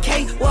that double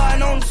K,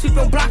 wasn't on the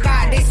sweeping block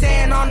out. They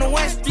saying on the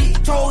West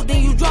Street, told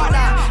then you dropped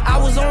out. I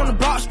was on the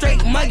block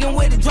straight, mugging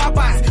with the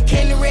dropouts.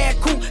 Candy red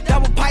coupe,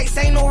 double pipes,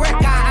 ain't no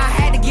record. I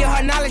had to give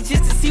her knowledge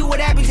just to see what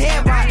that bitch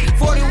had right.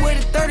 40 with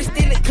a 30,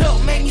 still the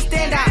club, make me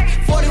stand out.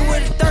 40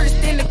 with a 30,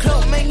 still the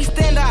club, make me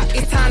stand out.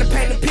 It's time to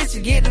paint the picture,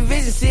 get the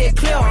vision, see it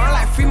clear. I'm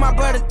like, free my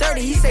brother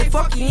 30, he say,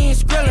 fuck you, he ain't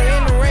Skrilla.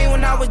 In the rain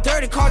when I was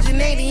dirty, called your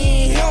name, he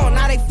ain't here.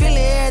 Now they feeling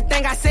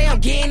everything I say, I'm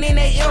getting in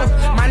their ear.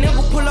 My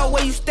nigga pull up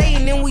where you stay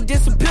and then we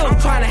disappear. I'm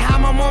trying to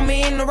have my mama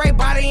in the right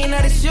by the end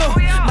of the show.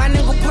 My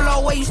nigga pull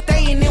up where you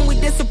stay and then we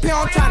disappear.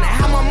 I'm trying to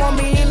have my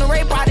mama in the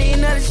right by the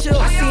end of the show.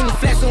 I seen the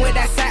flexing with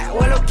that sack,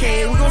 well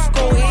okay, we gon'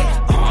 score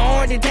it.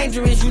 The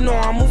dangerous, you know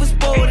I'm moving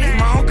sporty.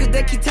 My uncle,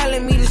 they keep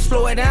telling me to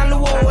slow it down,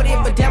 low it.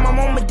 But damn, my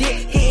mama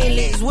did hitting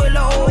licks with the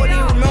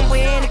oldie. Remember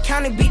in the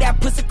county, beat that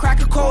pussy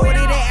cracker cold. They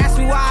ask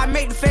me why I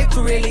make the fake,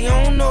 you really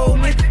don't know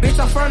me. Bitch,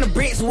 I'm from the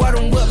bricks, where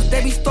them whips,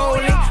 they be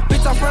stolen.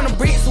 Bitch, I'm from the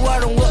bricks,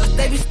 where them whips,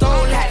 they be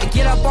stolen. Had to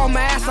get up on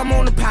my ass, I'm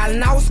on the pile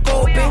and I was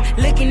scoping.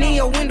 Looking in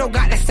your window,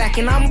 got that sack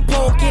and I'm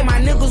poking. My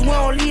niggas, we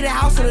don't leave the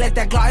house unless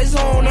that Glock is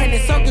on. And the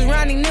circles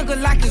round these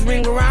niggas like it's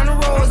ring around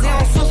the rose. They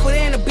don't suffer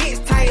in the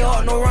bitch, tie you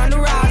up, no run the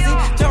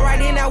rousey. Jump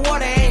right in that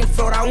water, ain't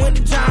float, I went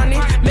to drowning.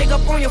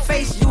 Makeup on your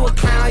face, you a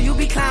clown, you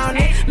be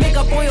clowning.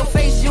 Makeup on your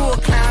face, you a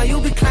clown, you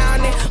be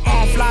clowning.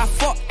 Fly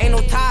fuck, ain't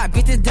no tie,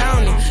 bitches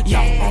down it. Yo,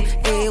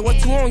 hey,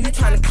 what you want, you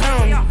tryna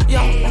clown me. Yo,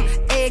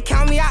 hey,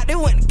 count me out, they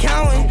went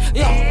counting.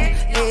 Yo,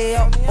 hey,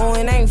 oh,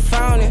 and I ain't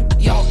frowning.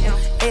 Yo,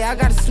 hey, I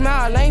got a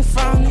smile, I ain't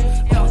frowning.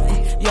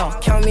 Yo,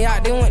 count me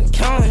out, they went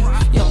counting.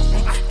 Yo,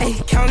 hey,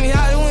 count me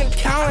out, they went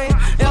counting.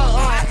 Yo,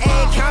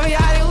 hey, count me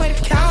out, they went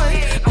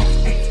counting.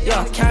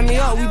 Yo, count me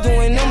up, we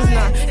doing numbers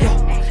now.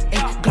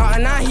 Yo,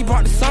 Glock 9, he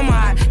brought the summer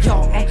out.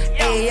 Yo,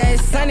 hey, yeah,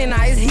 it's sunny now,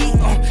 it's heat.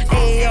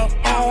 Hey, yo,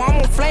 I'm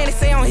on flame, they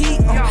say I'm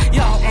heat.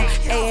 Yo,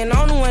 hey, and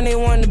I'm the one they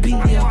want to be.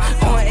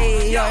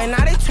 Hey, yo, and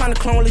now they tryna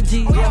clone the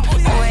G.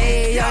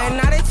 Hey, yo, and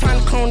now they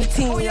tryna clone the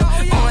team.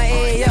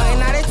 Hey, yo, and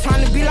now they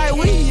tryna be like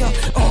we.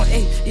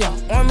 Hey, yo,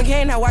 on my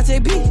game, now watch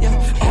it be.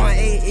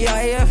 Hey, yo,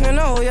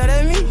 AFNO, yo,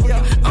 that me.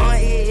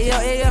 Hey,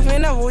 yo,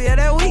 AFNO, yeah,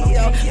 that we.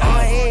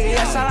 Hey,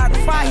 yo, shout out to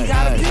Fire, he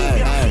gotta be.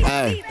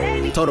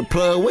 Hey, told the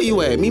plug, where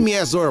you at? Meet me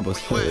at Zorba's.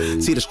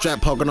 See the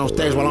strap poking on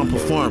stage while I'm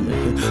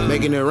performing.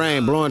 Making it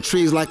rain, blowing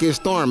trees like it's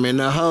storming.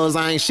 The hoes,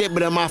 I ain't shit,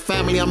 but in my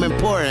family, I'm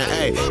important.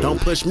 Hey, don't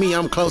push me,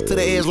 I'm close to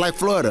the edge like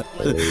Florida.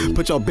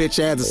 Put your bitch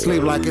ass to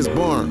sleep like it's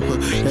born.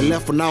 They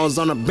left when I was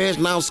on the bench,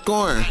 now I'm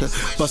scoring.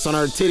 Bust on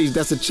her titties,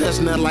 that's a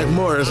chestnut like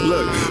Morris.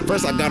 Look,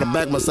 first I got a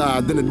back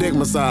massage, then a dick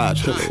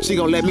massage. She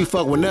gon' let me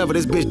fuck whenever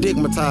this bitch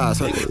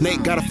digmatized.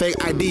 Nate got a fake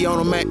ID on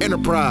him at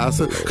Enterprise.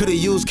 Could've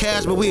used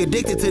cash, but we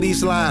addicted to these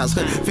slides.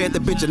 Fed the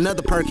bitch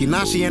another perky,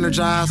 now she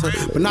energized.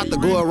 But not to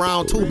go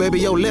around too, baby,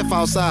 yo, lift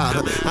outside.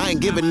 I ain't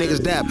giving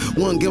niggas dap.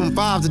 Wouldn't give them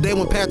fives today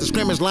when past the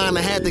scrimmage line.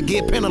 I had to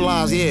get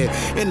penalized, yeah.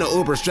 In the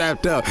Uber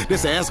strapped up,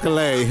 this an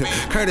Escalade.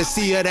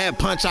 Courtesy of that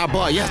punch I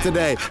bought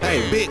yesterday.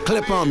 Hey, big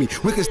clip on me,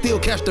 we can still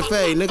catch the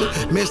fade,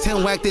 nigga. Missed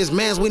him, whack this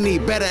mans, we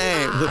need better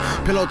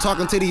aim. Pillow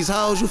talking to these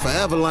hoes, you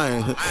forever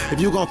lame. If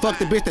you gon' fuck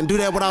the bitch, then do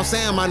that without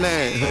saying my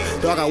name.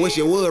 Dog, I wish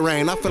it would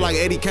rain, I feel like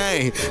Eddie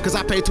Kane. Cause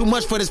I pay too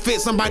much for this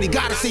fit, somebody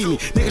gotta see me.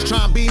 Niggas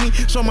tryna beat me,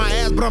 Show my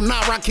ass, but I'm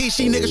not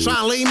Rakishi. Niggas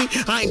tryna leave me.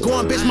 I ain't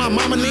going, bitch, my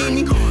mama need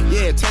me.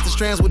 Yeah, Texas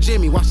Strands with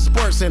Jimmy, watch the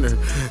Sports Center.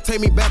 Take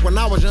me back when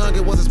I was young,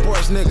 it was a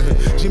sports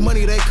nigga.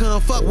 G-Money, they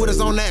couldn't fuck with us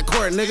on that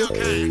court, nigga.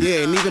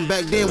 Yeah, and even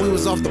back then, we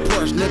was off the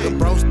porch, nigga.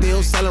 Bro,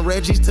 still selling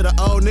Reggies to the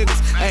old niggas.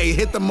 Hey,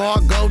 hit the mall,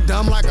 go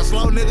dumb like a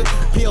slow nigga.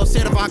 P.O.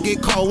 said if I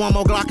get cold, one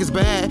more Glock is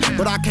bad.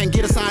 But I can't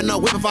get a side no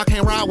whip if I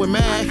can't ride with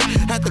Mag.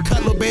 Had to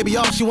cut little baby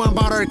off, she wasn't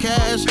about her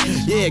cash.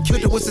 Yeah,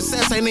 killed it with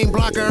success, ain't even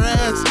block her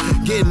ass.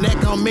 Get neck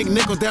on Mick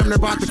Nichols, damn near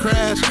about to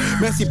crash.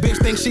 Messy bitch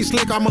think she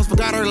slick, almost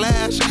forgot her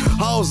lash.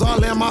 Hoes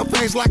all in my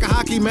face like a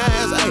hockey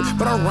mask. Hey,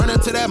 but I'm running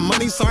to that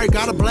money, sorry,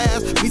 got a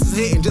blast. Pieces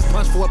hitting, just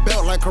punch for a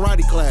belt like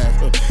karate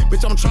class.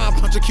 Bitch, I'm trying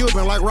to punch a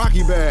Cuban like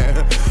Rocky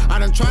Bad. I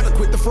done tried to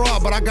quit the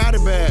fraud, but I got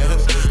it bad.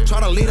 Try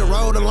to lead the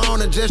road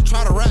alone and just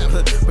try to rap.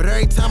 But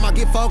every time I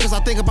get focused, I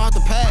think about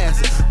the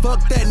past.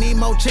 Fuck that, need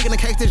more chicken in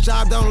case this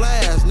job don't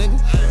last, nigga.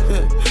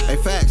 Hey,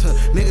 facts,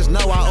 niggas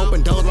know I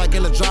open doors like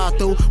in the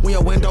drive-thru. When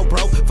your window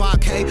broke,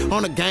 5K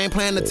on the game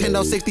plan,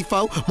 Nintendo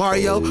 64,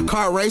 Mario,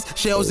 car race,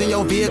 shells in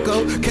your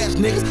vehicle. Catch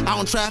niggas out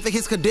on traffic,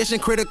 his condition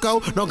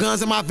critical. No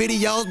guns in my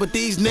videos, but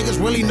these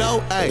niggas really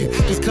know. Hey,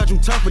 just cause you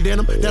tougher than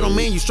them, that don't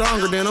mean you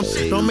stronger than them.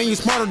 Don't mean you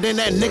smarter than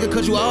that nigga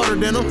cause you older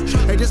than them.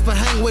 Hey, just for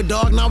hanging with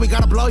dog, now we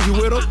gotta blow you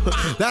with them.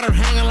 That are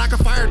hanging like a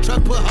fire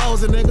truck, put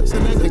holes in niggas.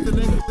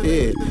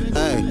 Yeah,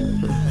 hey.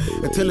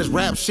 Until this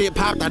rap shit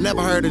popped, I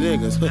never heard of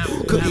niggas.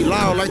 Cookie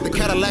loud like the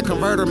Cadillac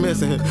converter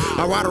missing.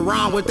 I ride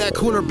around with that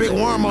cooler big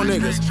worm on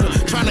niggas.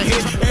 Trying to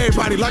hit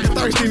everybody like a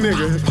thirsty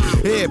nigga.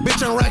 Yeah,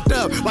 bitch, I'm racked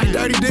up like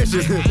dirty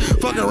dishes.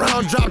 Fuck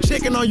around, drop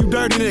chicken on you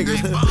dirty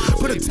niggas.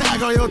 Put a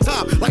tag on your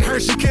top like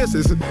Hershey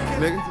Kisses.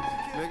 Nigga.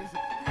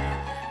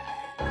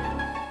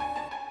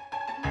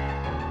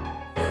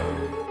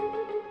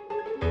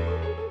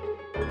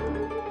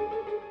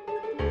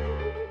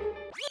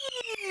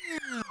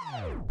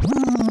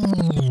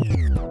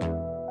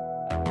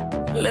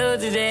 Lil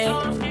today.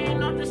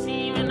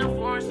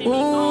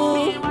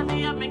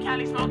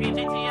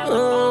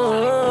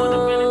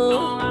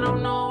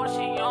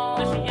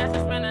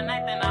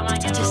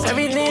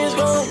 Everything's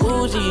going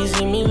Gucci,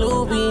 see me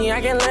loopy.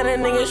 I can let a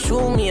nigga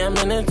shoot me, I'm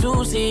in a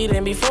two-seat.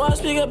 And before I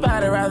speak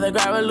about it, rather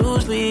grab it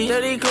loosely.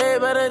 Dirty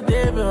clip at a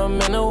dip if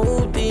I'm in a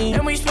hoopty.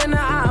 And we spin the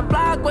hot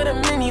block with a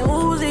mini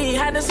Uzi.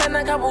 Had to send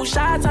a couple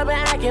shots, I've been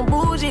acting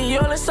bougie.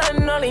 All of a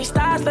sudden, all these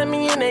stars let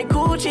me in they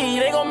coochie.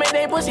 They gon' make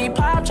they pussy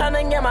pop,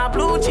 tryna get my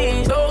blue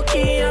cheese.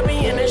 Low-key, I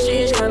be in the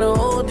streets, kinda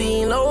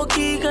OD.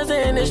 Low-key, cause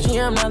in the street,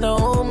 I'm not the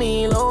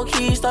homie.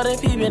 Low-key, started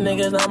peeping,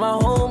 niggas not my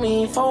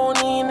homie.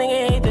 Phony,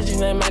 nigga hate this shit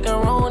like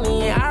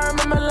macaroni. I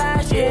remember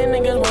last year,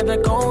 niggas went to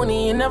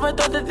Coney. Never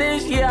thought that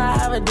this year I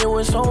have a deal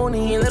with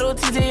Sony. Little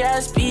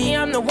TJSP,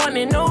 I'm the one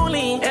and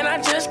only. And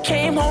I just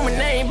came home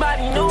and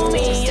everybody know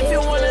me. If you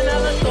want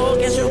another thought,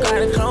 guess you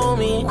gotta clone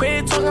me.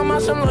 Quit talking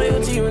about some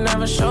loyalty you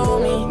never show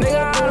me.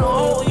 Nigga, I don't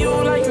owe you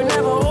like you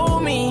never owe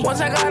me.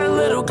 Once I got a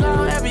little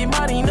clout,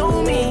 everybody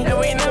know me. And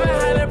we never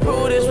had to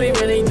prove this, we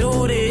really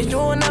do this. You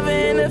will never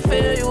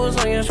interfere, you was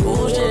on your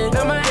school shit.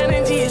 Now my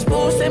energy is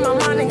boosted, my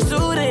mind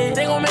exuded.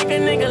 They gon' make a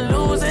nigga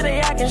lose it, they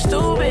acting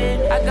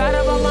stupid. I got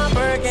up on my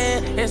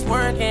Birkin, it's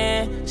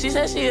working. She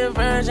said she a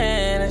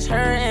virgin, it's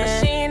hurting.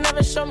 But she ain't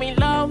never show me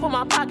love when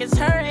my pockets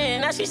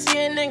hurting. Now she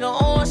see a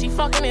nigga on, she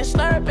fucking and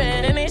slurping.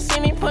 And they see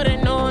me put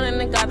it on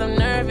and it got them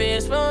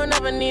nervous. We don't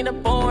never need a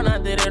bone, I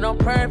did it on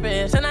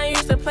purpose. And I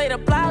used to play the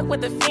block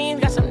with the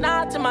fiends. Got some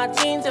nods to my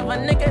jeans. If a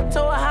nigga too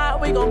hot,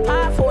 we gon'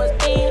 pop for his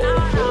bean.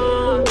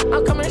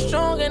 I'm coming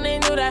strong and they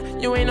knew that.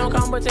 You ain't no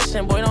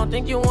competition, boy, don't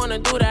think you wanna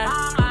do that.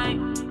 I'm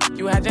like,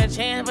 you had your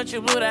chance, but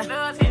you blew that.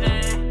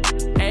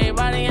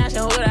 Everybody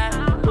asking who that.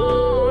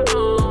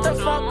 What the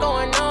fuck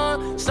going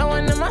on?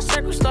 Someone in my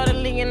circle started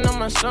leaking on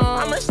my song.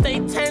 I'ma stay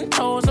 10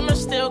 toes, I'ma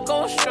still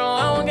go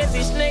strong. I don't get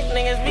these snake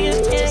niggas, me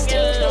and can't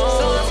get along.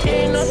 So I'm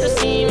skating off the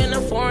scene in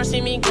the foreign,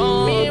 see me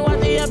gone. Me and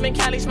Watty up in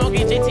Cali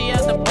smoking JT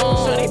at the bone.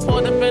 So they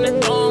pulled up in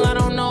the thong, I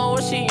don't know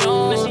what she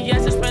on. If she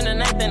has to spend the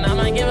night, then I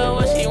might give her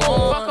what she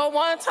want. Fuck her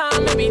one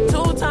time, maybe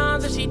 2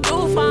 times, if she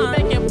do fine.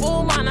 Make it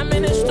boom, man, I'm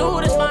in the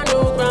stew, this my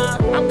new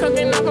grind. I'm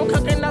cooking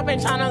up,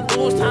 ain't tryna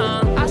lose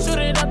time. I shoot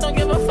it up, don't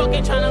give a fuck,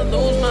 ain't tryna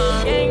lose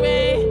mine. Gang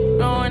bang,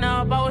 growing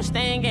up, I was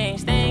staying gang.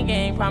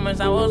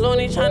 Promise I was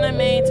only tryna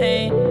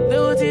maintain.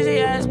 Lil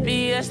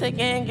TJSP, that's the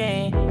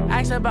gang.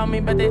 Ask about me,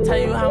 but they tell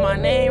you how my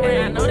name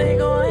ring. I know they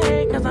gon'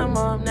 hate, cause I'm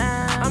up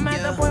now. I'm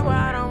at the point where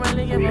I don't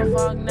really give a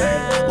fuck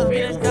now.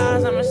 Be the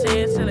skies, I'ma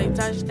say it till they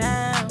touch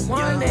down.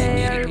 One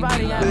day,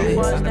 everybody have a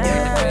buzz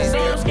down. So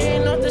I'm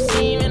skating off the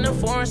scene in the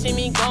foreign, see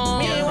me gone.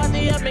 Me and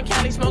Watty up in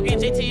Cali smoking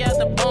JT at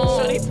the bone.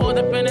 So they pulled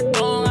up in the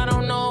thong, I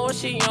don't know what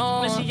she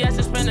on. If she has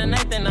to spend the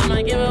night, then I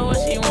might give her what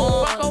she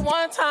want. Fuck her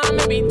one time,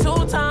 maybe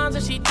 2 times,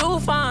 if she do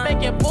fine.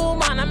 Make it boom,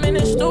 man, I'm in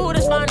the stew,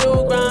 this my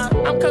new grind.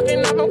 I'm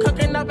cooking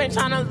up, ain't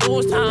tryna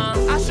lose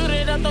time. I shoot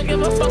it up, don't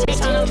give a fuck, ain't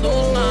tryna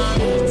lose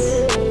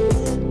mine.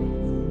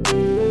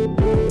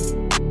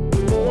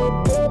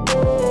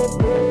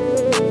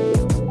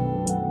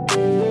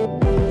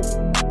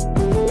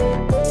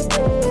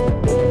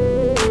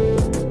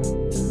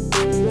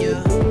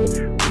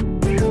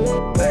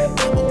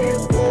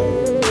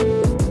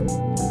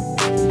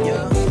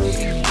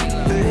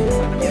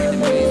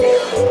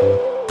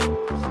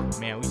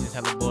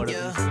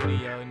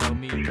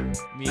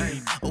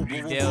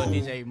 me, Dale,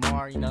 DJ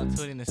Mar, you know,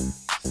 tune in to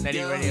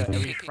Steady Radio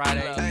every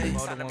Friday.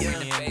 Voted when we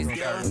in. We're gonna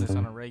start doing this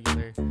on a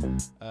regular. If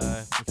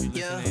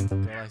you're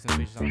listening, go like some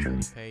pictures on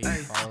the Steady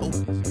page. Follow us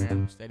on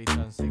Instagram, Steady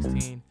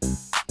 2016.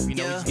 We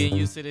know we just getting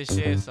used to this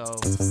shit, so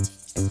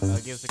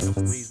give us a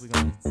couple weeks. We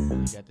gonna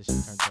really get this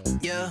shit turned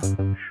up. Yeah.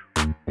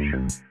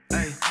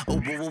 Hey. Oh,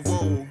 whoa, whoa,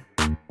 whoa.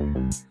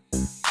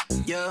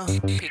 Yeah.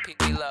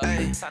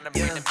 Hey. Time to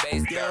bring the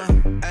bass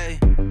down. Hey.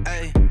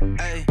 Hey.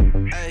 Hey.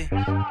 Hey.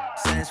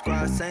 Same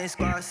squad, same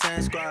squad,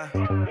 same squad.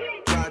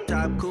 Drop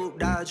top, coupe,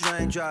 Dodge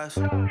raindrops.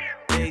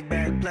 Big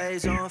back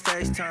plays on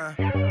FaceTime.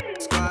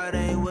 Squad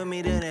ain't with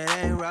me, then it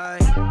ain't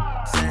right.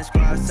 Same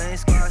squad, same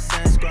squad,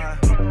 same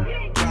squad.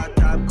 Drop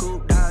top,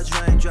 coupe, Dodge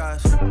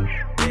raindrops.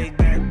 Big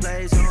back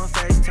plays on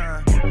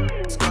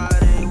FaceTime.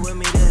 Squad ain't with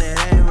me, then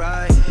it ain't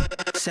right.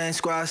 Same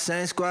squad,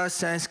 same squad,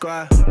 same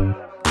squad.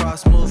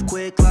 Cross move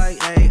quick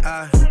like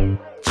AI.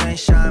 Chain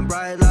shine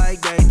bright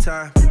like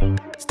daytime.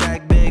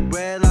 Stack big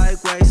bread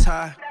like waist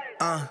high.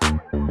 I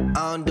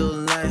don't do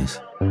lanes.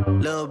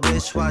 Little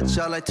bitch, watch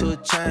out like 2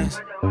 chains.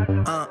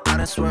 I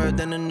done swerved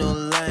in a new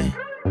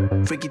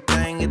lane. Freaky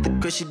thing at the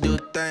crib, she do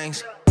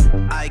things.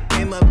 I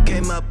came up,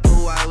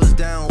 who I was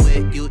down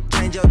with. You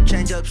change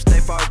up, stay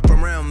far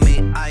from around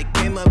me. I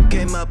came up,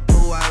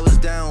 who I was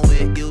down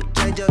with. You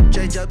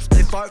change up,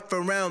 stay far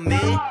from around me.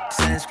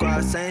 Same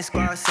squad, same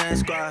squad, same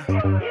squad.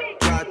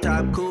 Drop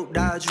top, coupe,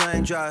 Dodge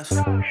raindrops.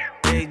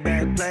 Big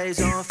back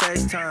plays on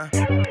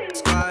FaceTime.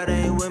 Squad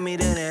ain't with me,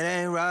 then it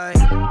ain't right.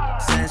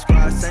 Same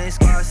squad, same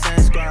squad, same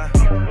squad.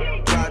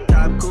 Drop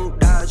top, coupe,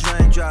 Dodge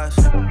raindrops.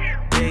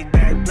 Big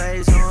back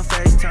plays on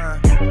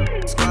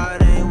FaceTime.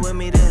 Squad ain't with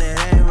me, then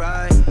it ain't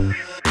right.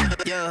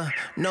 Yeah,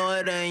 no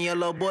it ain't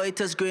yellow boy,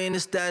 touch green, the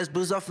stats,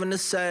 booze off in the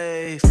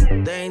safe.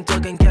 They ain't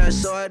talking cash,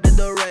 so I did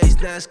the race.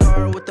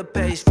 NASCAR with the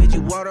pace, feed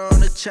you water on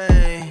the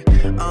chain.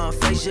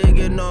 Face shit,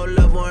 get no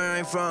love where I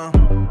ain't from.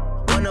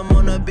 When I'm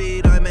on the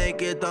beat, I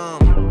make it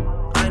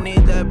dumb. I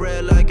need that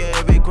bread like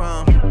every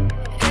crumb.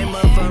 Came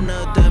up from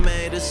nothing,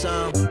 made a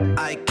sum.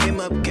 I came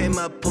up,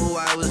 who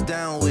I was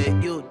down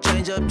with. You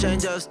change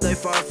up, stay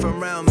far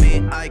from around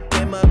me. I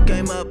came up,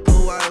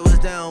 who I was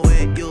down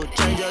with. You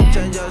change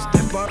up,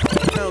 stay far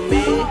from around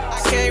me.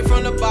 I came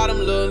from the bottom,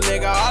 little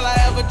nigga. All I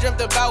ever dreamt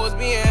about was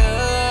being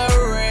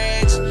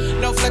rich.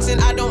 No flexing,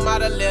 I don't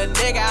mind a little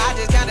nigga. I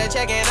just kinda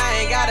checkin',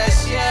 I ain't got a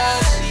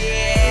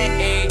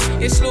shit.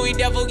 It's Louis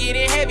Devil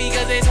getting heavy,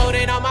 cause it's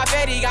holding on my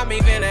fatty. Got me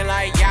feeling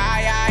like,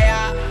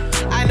 yeah.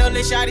 I know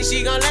Lil' Shawty,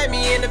 she gon' let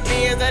me in the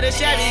Benz of the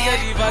Chevy, cause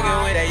she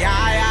fucking with a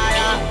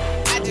yeah.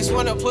 I just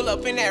wanna pull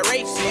up in that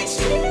race six.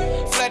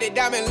 Flooded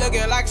diamond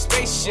looking like a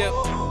spaceship.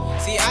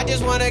 See, I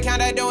just wanna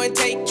kinda do and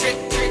take trip.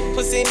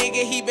 Pussy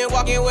nigga, he been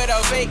walking with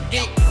a fake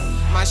dick.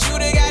 My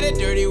shooter got it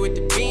dirty with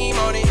the beam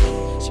on it.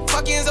 She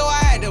fucking so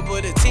I had to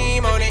put a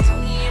team on it.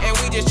 And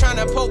we just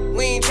tryna poke,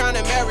 we ain't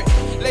tryna merit.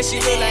 Let she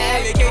look like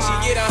alligator, she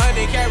get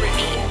 100 carat.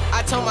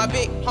 I told my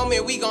big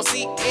homie we gon'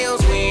 see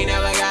M's. We ain't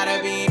never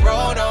gotta be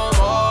bro no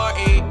more,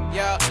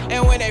 yeah.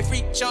 And when they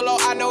freak Cholo,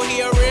 I know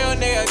he a real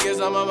nigga. Get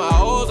some of my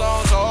hoes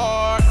on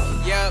tour.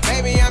 Yeah,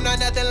 baby, I'm not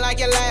nothing like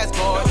your last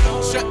boy.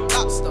 Strut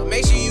lobster,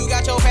 make sure you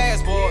got your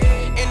passport.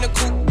 In the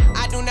coupe,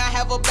 I do not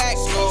have a back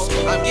score.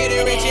 I'm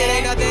getting rich, it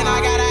ain't nothing I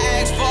gotta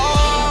ask for.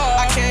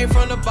 I came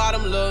from the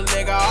bottom, little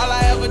nigga. All I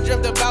ever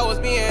dreamt about was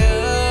being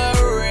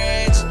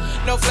rich.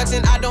 No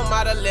flexing, I don't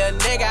mind a little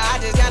nigga. I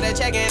just kinda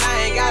checkin',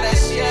 I ain't got a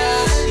shit.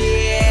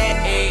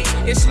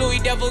 It's Louis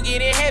Devil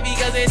getting heavy,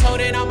 cause it's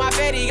holding on my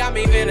fatty. Got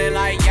me feeling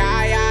like,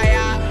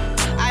 yeah.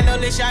 I know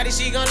Lil' Shawty,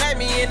 she gon' let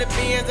me in the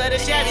Benz of the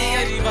Chevy,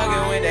 cause she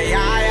fucking with the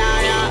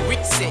yeah.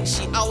 Reset,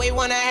 she always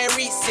wanna have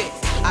reset.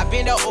 I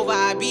bend her over,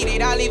 I beat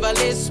it, I leave her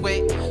lit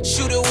sweat.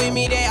 Shooter with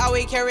me, they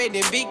always carry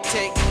the big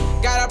tech.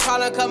 Got a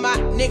problem, cause my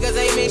niggas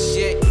ain't miss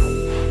shit.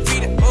 Free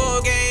the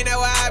whole game, that's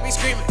why I be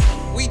screaming.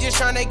 We just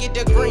tryna get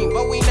the green,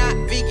 but we not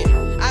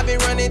vegan. I been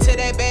running to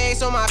that bag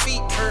so my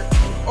feet hurt.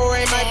 Or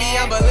it might be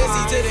I'm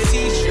Balenci to the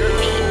t-shirt.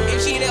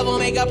 If she never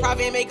make a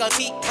profit, make her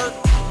teeth hurt.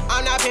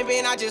 I'm not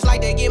pimping, I just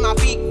like to get my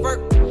feet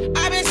hurt.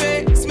 I been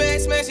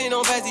smashing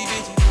on fancy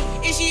bitches.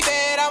 If she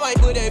bad, I might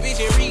put that bitch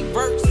in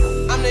reverse.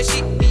 I'm the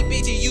shit, these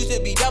bitches used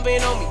to be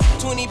dumping on me.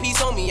 20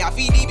 piece on me, I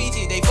feed these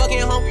bitches, they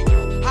fucking hungry.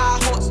 High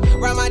horse,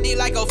 ride my dick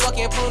like a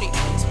fucking pony.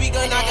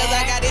 Speaker knockers,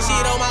 I got this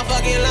shit on my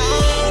fucking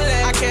lawn.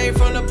 I came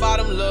from the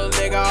bottom, little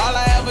nigga. All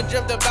I ever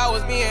dreamt about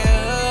was being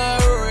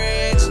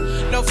rich.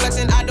 No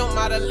flexing, I don't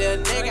mind a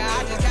little nigga.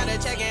 I just kinda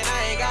checkin',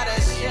 I ain't got a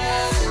shit.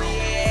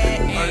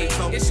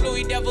 It's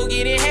Louis Devil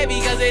getting heavy,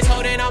 cause it's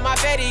holding on my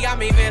fatty. Got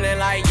me feeling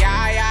like,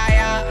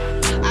 yeah.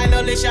 I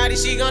know Lil' Shawty,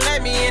 she gon'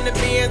 let me in the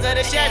Benz of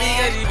the Chevy,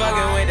 cause she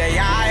fucking with the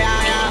yeah.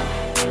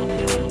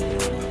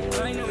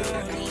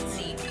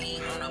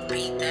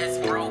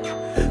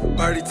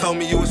 Birdie told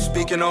me you was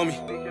speaking on me.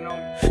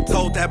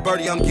 Told that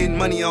birdie I'm getting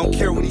money, I don't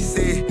care what he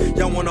said.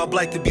 Y'all want all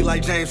black to be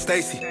like James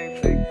Stacy.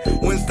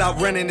 Wouldn't stop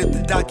running if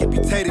the doc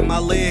amputated my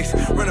legs.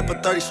 Run up a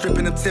 30,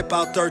 stripping them tip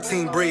out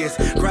 13 breads.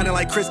 Grinding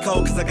like Chris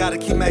Cole, cause I gotta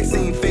keep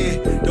Maxine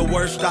fed. The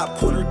word stop,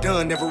 quarter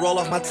done, never roll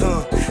off my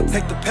tongue.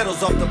 Take the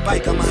pedals off the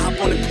bike, I'ma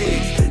hop on the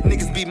pigs.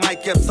 Niggas be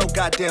kept so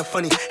goddamn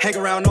funny. Hang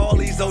around all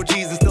these OGs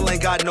and still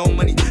ain't got no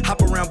money.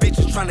 Hop around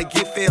bitches trying to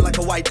get fed like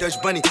a white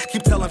Dutch bunny.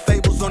 Keep telling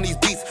fables on these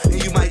beats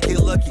and you might get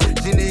lucky.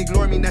 Jenna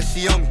ignore me, now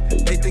she on me.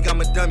 They think I'm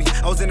a dummy.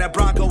 I was in that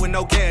Bronco with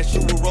no gas, you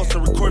would roast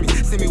and record me.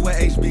 See me with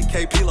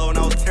HBK Pilo and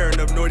I was tearing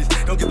up Nordies.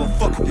 Don't give a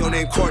fuck if your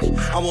name Cordy.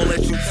 I won't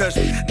let you touch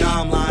me.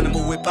 Nah, I'm lying,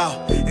 I'ma whip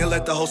out and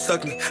let the hoe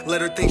suck me.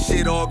 Let her think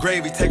shit all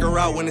gravy, take her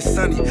out when it's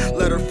sunny.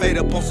 Let her fade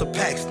up on some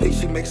packs, think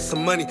she makes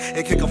some money.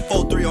 And kick a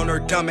 4-3 on her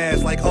dumb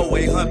ass like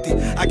Oway Humpty.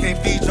 I can't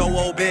feed your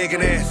old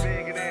begging ass.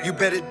 You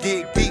better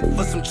dig deep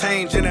for some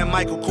change in that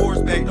Michael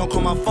Kors bag. Don't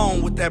call my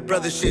phone with that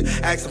brother shit,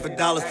 asking for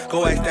dollars.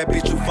 Go ask that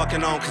bitch you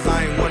fucking on, cause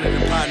I ain't one of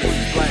them partners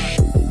who's black.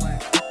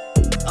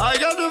 I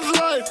got the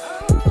life.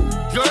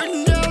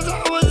 Jordan Downs,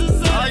 I was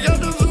inside. I got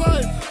the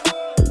life.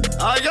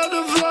 I got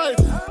the life.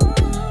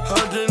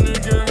 I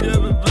didn't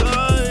give it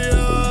blind.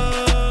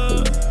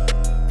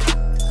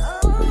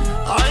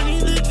 I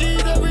need the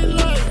G's every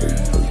life.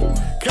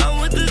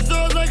 Come with the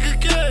sauce like a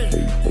kid.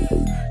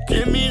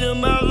 Give me the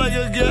mouth like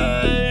a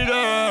gator.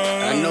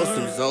 I know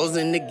some Zoes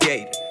in the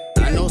gator.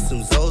 I know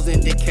some Zoes in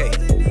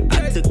Decatur.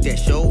 I took that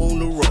show on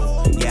the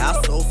road. Yeah,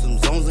 I sold some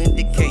zones in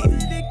Decatur.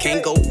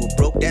 Can't go for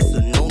broke, that's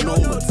a no-no.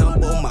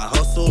 Matumbo, my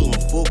hustle, I'm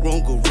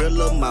full-grown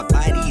gorilla. My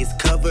body is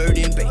covered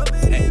in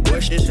bacon. Hey,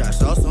 Worcestershire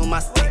sauce on my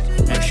steak.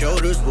 And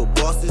shoulders with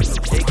bosses,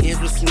 no shake hands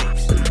with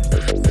snakes.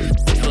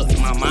 Look,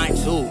 my mind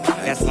too.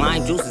 That's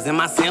lime juices in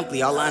my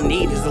sampling. All I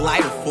need is a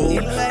lighter, fool.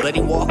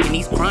 Bloody walk in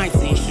these crime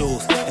scene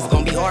shoes. It's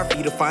gonna be hard for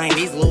you to find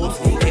these loops.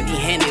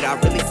 Heavy-handed, I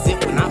really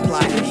sip when I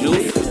apply the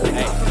juice.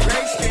 Hey,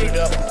 straight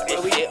up,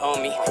 this shit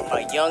on me.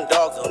 My young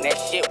dogs on that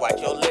shit, watch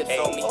your lips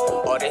on me.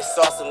 All this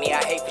sauce on me,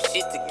 I hate for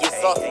shit to get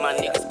saucy. My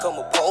niggas come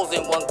with poles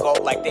in one goal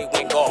like they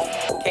win golf.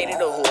 Cater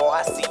to who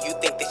I see, you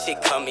think this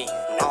shit coming.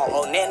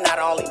 Oh, then not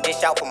only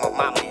dish out for my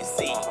mama and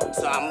see.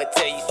 So I'ma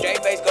tell you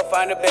straight face, go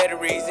find a better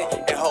reason.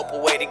 And hope a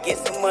way to get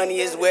some money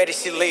is where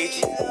this shit lead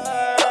you.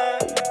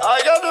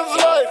 I got the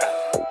life.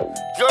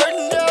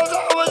 Jordan Downs,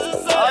 I was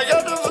inside. I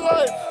got the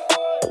life.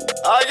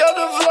 I got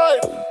the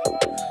life.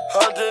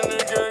 I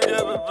didn't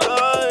give it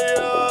blind.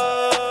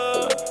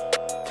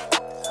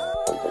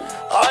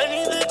 I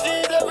need the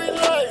G's every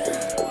life.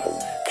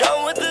 Come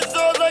with the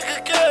sauce like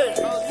a kid.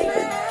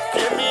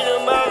 Give me the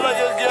mouth like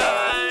a guy.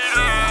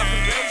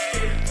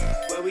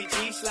 Where we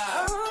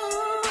G-slide.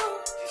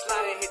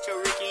 G-slide and hit your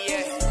Ricky,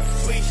 yeah.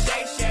 Sweet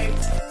Shay Shay,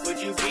 would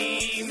you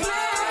be mine?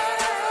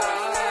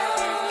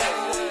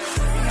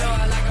 You know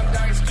I like them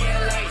dark skin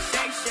like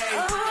Shay Shay.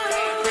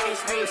 Pretty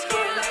smooth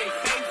skin like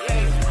Faye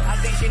Faye. I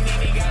think she need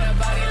me, got a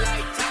body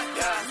like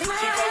Taka. She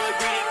go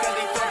with greedy cause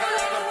he fuck her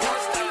like a porn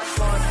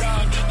star.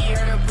 Kiki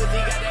heard her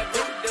pussy got that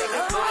voodoo.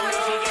 I know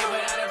she gave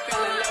but I done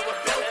fell in love with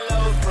feeling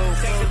low.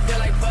 Takes a feel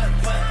like butt,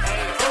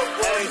 hey,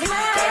 hey.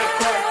 Got a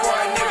court for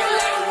a nigga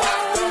like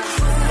Waco.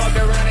 Fuck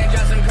around and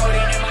drop some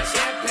codeine in my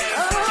champagne.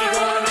 She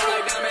going up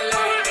like Diamond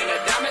Lane in a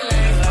diamond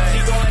lane. She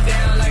going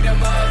down like the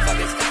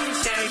motherfucking stock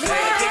exchange.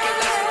 Kick it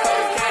like some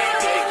cocaine,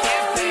 get a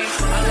campaign.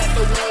 I let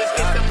the woods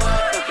get the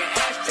motherfucking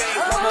ashtray.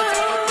 One more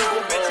time for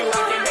people, bet you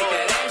I can make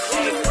that ass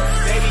shake.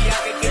 Baby, I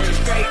can get you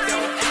straight,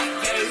 don't act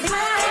gay.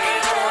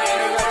 Fucking I won't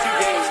interrupt you,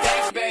 game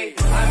stacks, babe.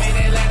 I'm in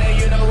Atlanta,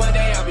 you know one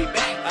day I'll be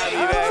back.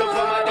 So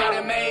put my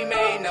daughter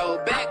May, no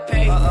back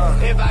pay.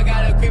 If I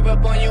gotta creep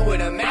up on you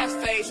with a mask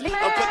face,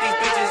 I'll put these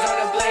bitches on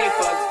the blade,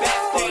 fuck back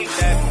page.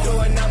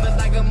 Doing numbers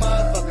like a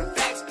motherfucking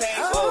fax page.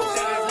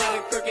 Savage, let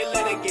it crooked,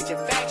 let it get your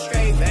facts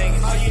straight.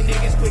 All you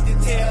niggas quick to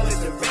tell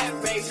it's a rap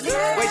race.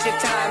 Waste your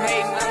time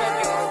hating, I'ma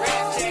be on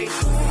rap chase.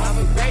 I'm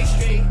a Gray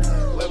Street,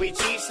 where we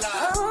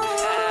G-slide.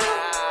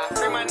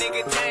 Free my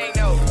nigga Tang,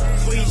 no.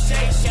 Sweet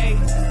Shay Shay,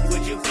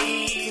 would you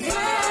be mine?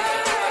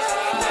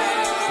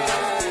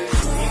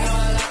 You know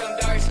I like them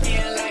dark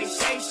skin like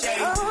Shay Shay.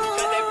 Got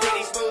that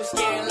pretty smooth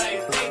skin like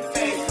Faye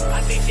Faye.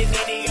 I think she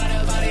need got a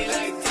body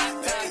like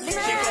Tata. She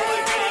go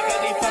with greedy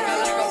cause he fuck her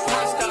like a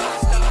porn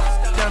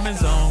star.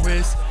 Diamonds on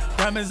wrist,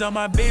 diamonds on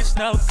my bitch,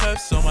 no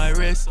cuffs on my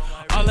wrist.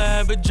 All I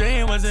ever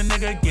dreamed was a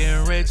nigga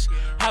getting rich.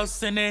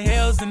 House in the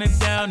hills and a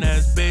down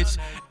ass bitch.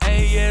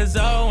 8 years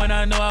old when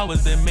I knew I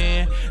was the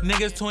man.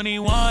 Niggas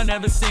 21,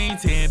 never seen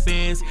 10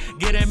 bins.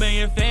 Get a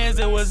million fans,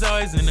 it was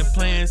always in the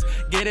plans.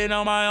 Get it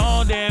on my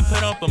own, then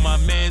put on for my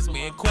mans.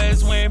 Me and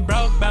Quest went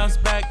broke,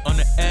 bounced back on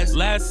the S.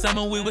 Last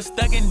summer we was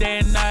stuck in day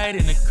and night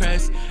in the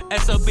crest.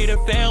 SOB the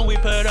fan, we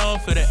put on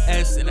for the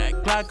S. And that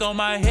Glock on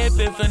my hip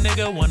if a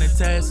nigga wanna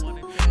test.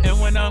 And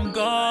when I'm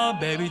gone,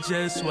 baby,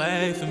 just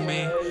wait for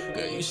me.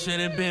 Girl, you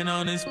should've been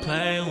on this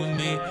plane with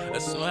me. I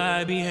swear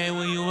I be hate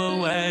when you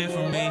away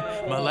from me.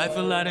 My life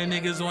a lot of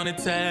niggas wanna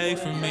take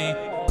from me.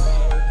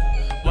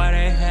 Why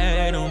they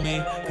hate on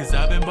me? Cause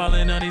I've been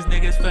ballin' on these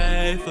niggas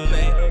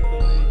faithfully.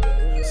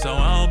 So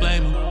I don't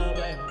blame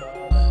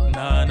them.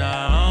 Nah,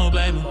 I don't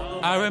blame them.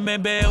 I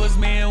remember it was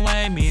me and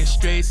Wayne, me and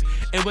Streets.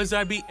 It was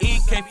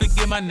RBE, can't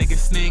forget my nigga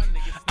Sneak.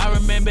 I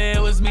remember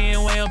it was me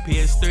and Way on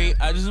PS3.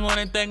 I just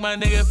wanna thank my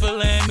nigga for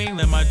letting me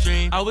live my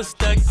dream. I was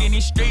stuck in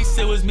these streets,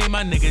 it was me and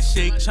my nigga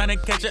Sheik.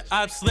 Tryna catch a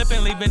op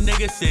slipping, leave a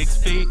nigga 6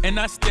 feet. And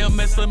I still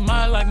miss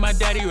Lamar like my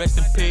daddy, rest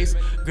in peace.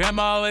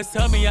 Grandma always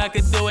told me I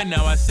could do it,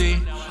 now I see.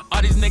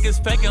 All these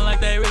niggas faking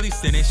like they really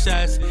sending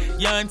shots.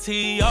 Young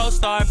T.O.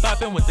 start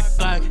popping with the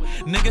clock.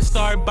 Niggas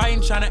start biting,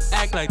 tryna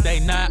act like they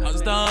not. I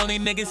was the only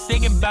nigga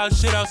singing about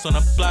shit else on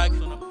the block.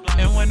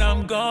 And when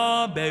I'm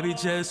gone, baby,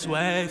 just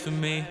wait for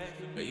me.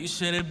 But you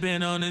should've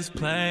been on this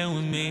plane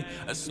with me.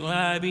 I swear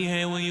I be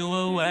here when you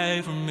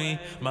away from me.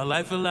 My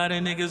life a lot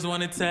of niggas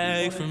wanna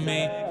take from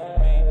me.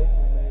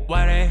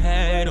 Why they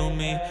hate on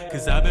me?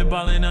 Cause I've been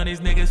ballin' on these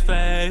niggas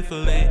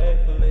faithfully.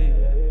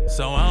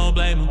 So I don't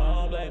blame them.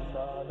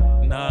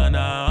 Nah,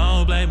 I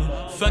don't blame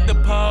him. Fuck the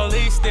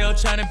police, still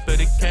tryna build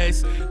a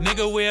case.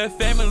 Nigga, we a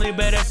family,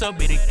 but that's so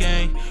be the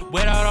game.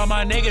 Without all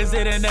my niggas,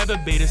 it'll never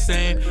be the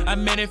same.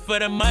 I'm in it for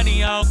the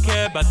money, I don't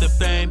care about the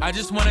fame. I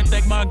just wanna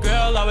thank my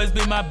girl, always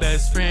be my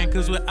best friend.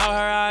 Cause without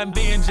her, I'd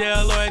be in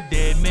jail or a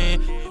dead man.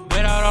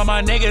 Without all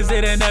my niggas,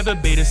 it'll never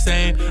be the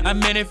same.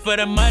 I'm in it for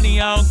the money,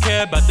 I don't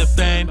care about the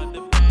fame.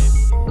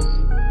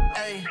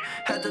 Ayy,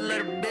 had to let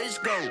a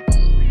bitch go.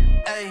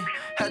 Ayy,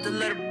 had to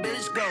let a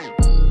bitch go.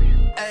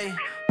 Ayy.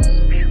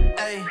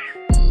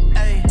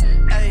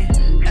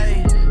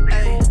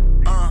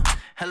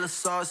 Hella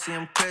saucy,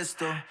 I'm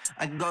crystal.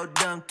 I go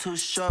dumb, too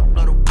sharp,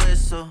 blow the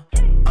whistle.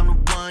 I'm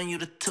the one, you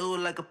the two,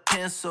 like a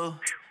pencil.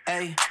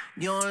 Ayy,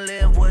 you don't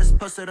live what's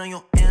posted on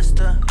your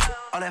Insta.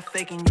 All that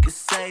faking, you can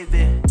save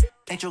it.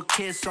 Ain't your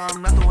kid, so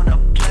I'm not the one to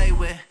play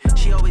with.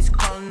 She always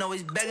calling,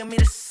 always begging me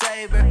to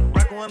save her.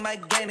 Rockin' with my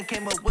gang that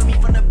came up with me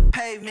from the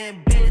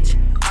pavement, bitch.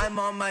 I'm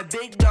on my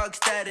big dog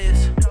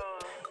status.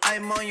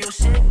 I'm on your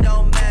shit,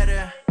 don't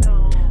matter.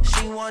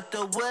 She want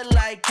the wood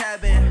like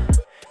cabin.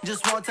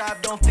 Just one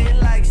top, don't feel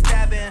like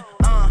stabbing.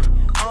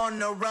 On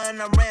the run,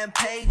 I'm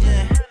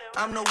rampaging.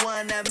 I'm the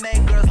one that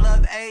make girls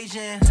love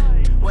Asians.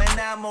 When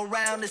I'm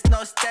around, it's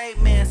no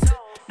statements.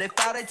 They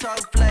thought they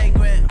talk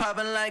flagrant.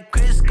 Poppin' like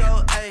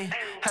Crisco, ayy.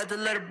 Had to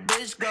let a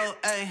bitch go,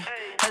 ayy.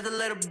 Had to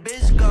let a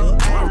bitch go,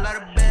 ayy. A lot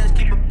of bands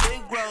keep a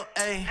big roll,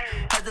 ayy.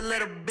 Had to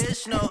let a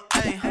bitch know,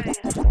 ayy.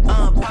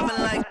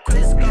 Poppin' like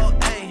Crisco,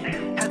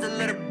 ayy. Had to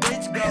let a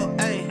bitch go,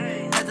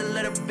 ayy. Had to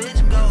let a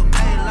bitch go,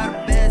 ayy. A lot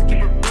of bands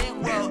keep a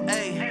big roll,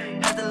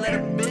 ayy. Had to let a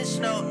bitch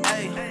know,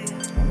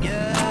 ayy.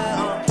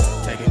 Yeah.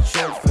 Taking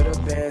trips for the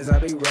bands, I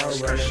be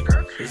road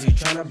running. Is you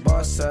tryna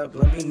boss up?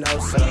 Let me know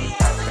some.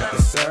 Got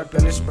the syrup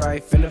and the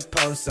Sprite, finna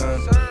post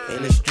some.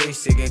 In the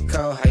streets, it get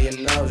cold, how your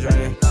nose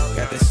running?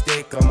 Got the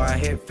stick on my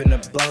hip, finna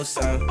blow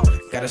some.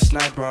 Got a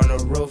sniper on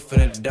the roof,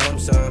 finna dome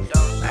some.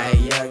 Hey,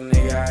 young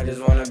nigga, I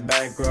just wanna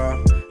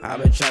bankroll. I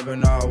been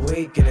trapping all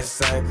week in the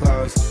same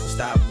clothes.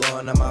 Stop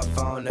blowing up my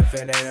phone if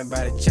it ain't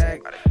about to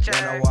check.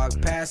 When I walk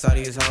past, all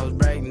these hoes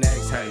break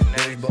necks. Hey,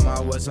 bitch, blow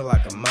my whistle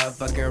like a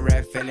motherfucking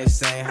ref. And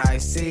this ain't high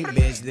C,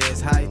 bitch,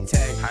 this high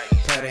tech.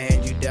 Play the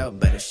hand you dealt,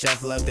 better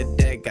shuffle up the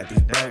deck. Got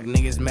these broke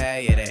niggas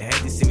mad, yeah, they hate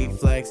to see me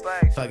flex.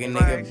 Fucking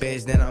nigga,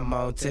 bitch, then I'm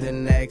on to the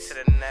next.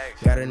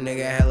 Got a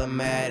nigga hella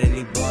mad and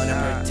he blowing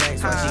up her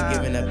text. Why she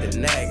giving up the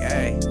neck,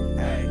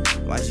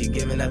 ayy? Why she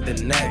giving up the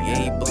neck? Yeah,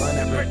 he blowing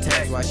up her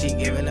text. Why she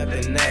giving up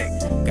the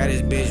neck? Got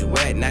this bitch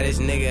wet, now this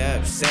nigga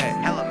upset.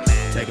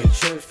 Taking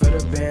trips for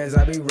the bands,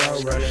 I be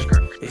road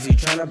running. Is you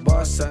tryna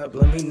boss up?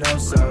 Let me know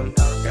some.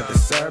 Got the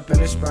syrup and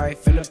the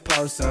Sprite, finna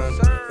post some.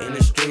 In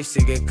the streets,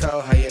 it get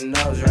cold, how your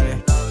nose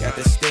running? Got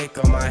the stick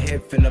on my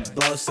hip, finna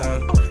blow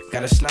some.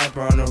 Got a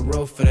sniper on the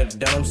roof, finna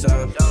dome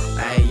some.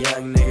 Hey,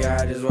 young nigga,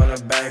 I just wanna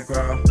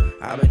bankroll.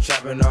 I been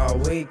trapping all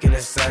week in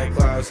the same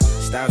clothes.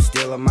 Stop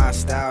stealing my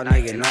style,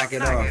 nigga, knock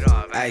it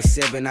off. Ayy,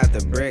 sipping out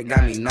the brick,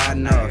 got me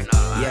nodding off.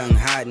 Young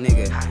hot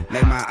nigga,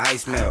 make my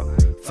ice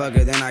melt. Fuck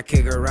her, then I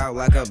kick her out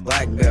like a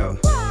black belt.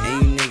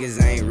 And you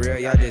niggas ain't real,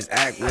 y'all just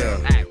act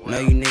well. No,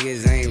 you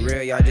niggas ain't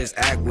real, y'all just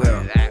act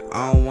well.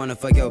 I don't wanna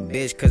fuck your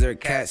bitch cause her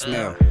cat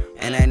smell.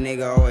 And that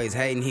nigga always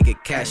hating, he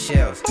could catch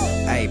shells.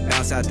 Ayy,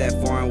 bounce out that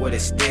foreign with a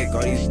stick.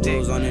 All these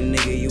dudes on the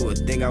nigga, you would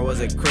think I was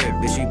a crib.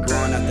 Bitch, you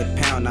blowing out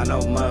the pound, not no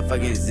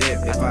motherfucking zip.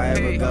 If I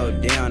ever go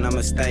down,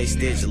 I'ma stay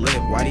stitch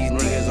lip. Why these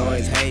niggas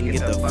always hating,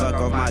 get the fuck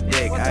off my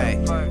dick.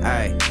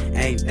 Ayy,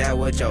 ain't that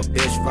what your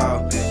bitch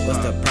for?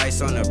 What's the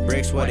price on the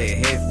bricks, what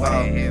it hit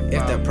for?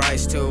 If the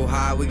price too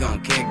high, we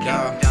gon' kick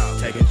off.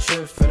 Taking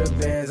trips for the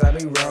bands, I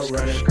be road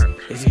running.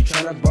 Is you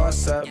tryna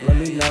boss up? Let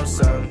me know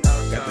some.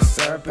 Got the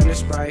syrup and the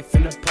Sprite,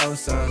 finna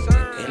post some.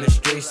 In the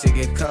streets, it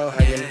get cold,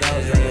 how your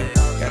nose running?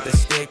 Got the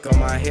stick on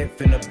my hip,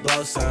 finna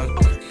blow some.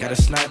 Got a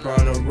sniper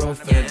on the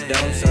roof, finna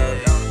dome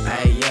some.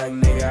 Hey,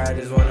 young nigga, I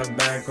just wanna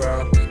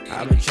bankroll.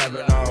 I been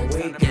trapping all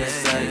week in the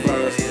same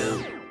clothes.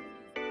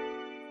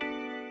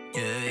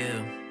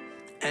 Yeah.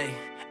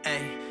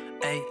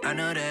 Ay, I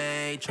know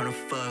they tryna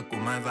fuck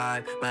with my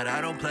vibe, but I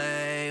don't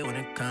play when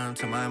it comes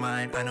to my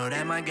mind. I know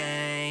that my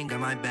gang got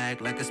my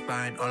back like a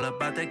spine. All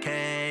about the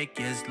cake,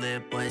 yes,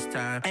 lit, boy, it's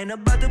time. Ain't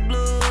about the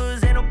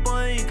blues, ain't no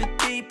boy you can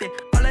keep it.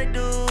 All I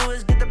do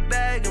is get the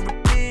bag and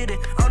repeat it.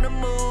 All On the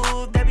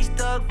move, they be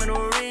stuck for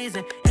no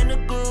reason. In the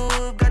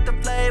groove, got the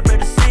flavor of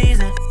the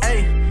season.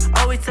 Ayy,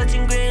 always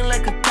touching green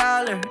like a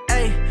collar.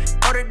 Ayy,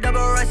 order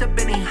double rice up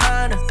in the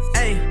Honda.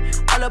 Ayy,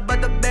 all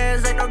about the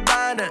bands, ain't no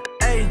grinder.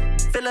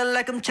 Ayy, feeling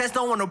like I'm chest,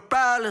 don't want no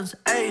problems.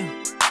 Ayy,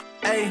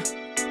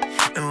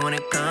 ayy. And when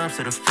it comes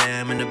to the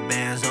fam and the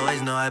bands,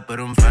 always know I put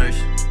them first.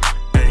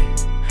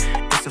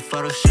 Ayy, it's a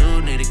photo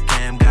shoot, need a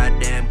cam.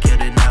 Goddamn,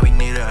 killed it, now we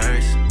need a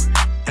hearse.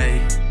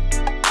 Ayy,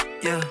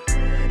 yeah.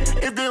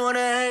 If they wanna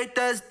hate,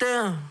 that's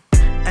them.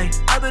 Ayy,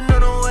 I've been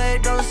on the way,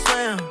 don't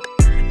swim.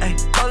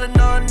 Ayy, ballin'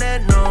 on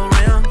that, no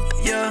rim.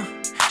 Yeah.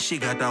 She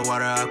got that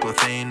water,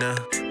 Aquafina.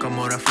 Come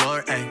on the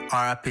floor, ayy,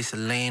 R.I.P.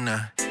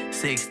 Selena.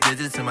 6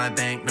 digits in my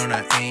bank, no,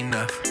 that ain't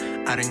enough.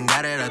 I done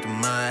got it out the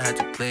mud, had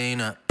to clean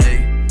up,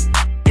 ayy.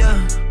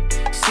 Yeah,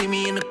 see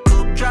me in the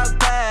coupe, drop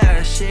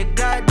past, shit,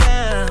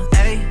 goddamn,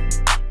 ayy.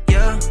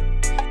 Yeah,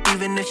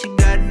 even if she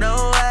got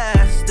no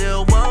ass,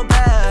 still won't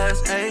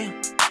pass, ayy.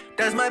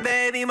 That's my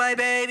baby,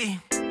 ayy.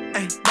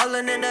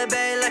 Ballin' in the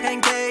bay like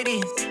I'm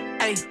Katie,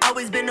 ayy.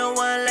 Always been the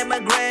one like my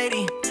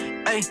Grady,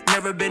 ayy.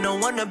 Never been the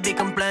one to be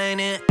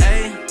complaining,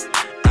 ayy.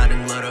 I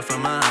done glowed up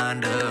from my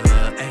Honda,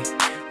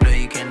 ayy. No,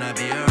 you cannot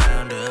be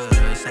around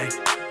us, ayy.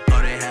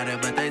 Oh, they had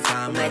it, but they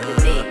time up,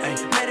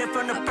 ayy. Made it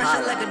from the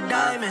pressure like a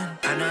diamond.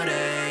 I know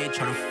they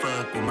tryna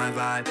fuck with my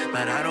vibe,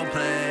 but I don't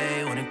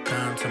play when it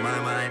comes to my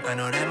mind. I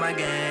know that my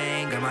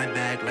gang got my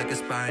back like a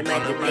spine.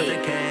 All about the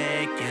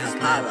cake, yes,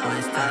 love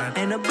was time.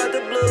 Ain't about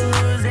the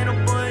blues, ain't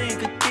no boy you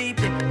could keep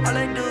it. All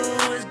I do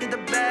is get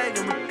the bag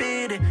and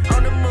repeat it.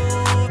 On the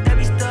move, they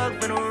be stuck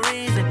for no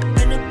reason.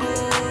 In the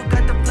groove,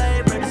 got the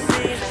flavor of the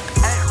season.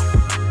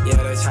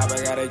 Yeah, the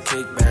chopper got a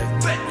kickback.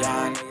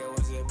 Y'all nigga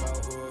was it about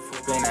who was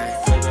flipping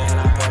that. And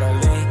I put a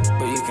link,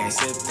 but you can't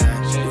sip that.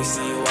 We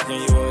see you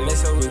walking, you a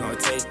list, so we gon'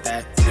 take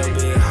that. Yo,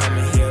 big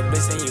homie, he a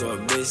bitch and you a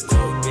bitch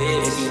too.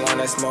 If you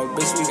wanna smoke,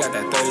 bitch, we got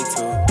that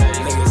 32.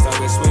 Niggas don't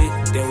get sweet,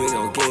 then we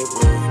gon' get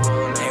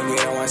rude. And we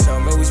don't want show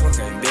me, we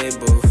smoking big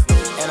booth.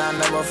 And I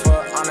never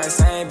fuck on the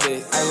same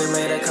bitch. I just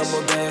made a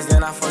couple bands,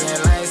 then I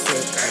fucking lane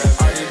switch.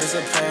 All these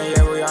bitches playing,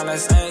 yeah, we on the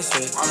same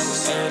shit.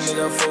 Ain't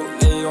nigga fool,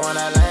 yeah, you on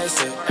that lane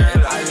shit.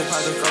 I just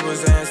popped a couple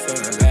Zans,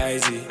 feeling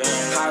lazy.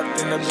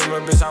 Hopped in the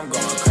Beamer, bitch, I'm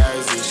going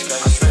crazy.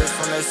 I'm straight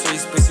from the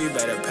streets, bitch, you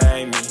better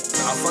pay me.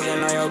 I'm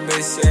fucking on your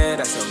bitch, yeah,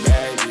 that's your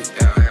baby.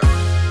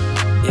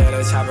 Yeah,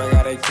 the chopper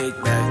got a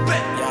kickback.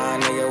 Y'all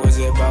nigga was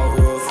it about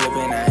who was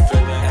flipping that.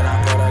 And I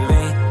put a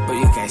link, but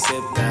you can't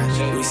sip that.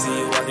 We see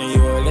you walking,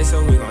 you a list,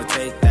 so we gon'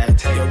 take that.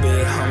 Yo,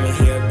 big homie,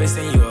 he a bitch,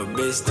 and you a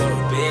bitch too.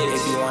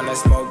 If you wanna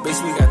smoke, bitch,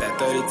 we got that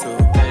 32.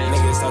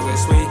 Niggas talk get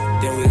sweet,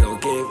 then we gon'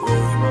 get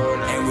rude.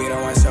 And we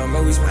don't want show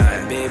me, we smoke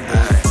that big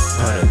boy.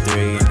 Put a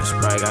 3 in the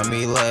Sprite, got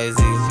me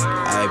lazy.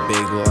 I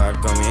big block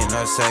on me,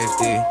 no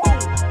safety.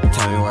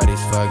 Tell me why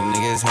these fuck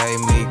niggas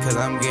hate me, cause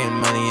I'm getting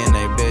money and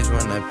they bitch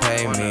wanna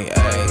pay me,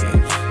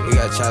 ayy. We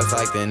got shots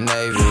like the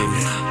Navy,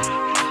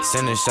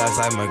 sending shots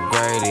like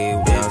McGrady.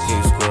 We don't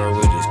keep score,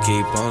 we just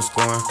keep on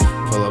scoring.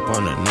 Pull up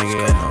on a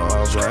nigga in an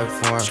all-black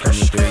form.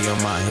 23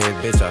 on my hip,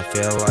 bitch, I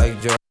feel like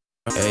Jordan.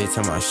 Every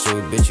time I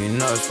shoot, bitch, you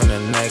know it's from the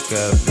neck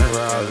up. Remember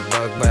I was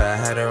broke, but I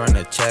had her on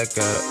the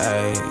checkup,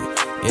 ayy.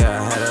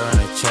 Yeah, I had her on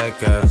the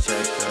checkup.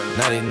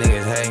 Now these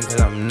niggas hating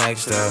cause I'm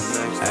next up.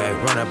 Ayy,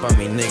 run up on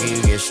me, nigga,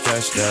 you get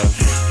stretched up.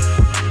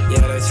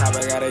 Yeah, the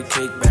chopper got a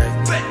kickback.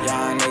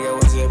 Y'all nigga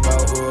was it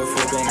about who was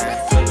flipping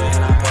that.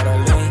 And I put a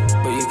link,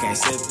 but you can't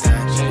sip that.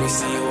 We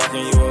see you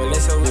walking, you a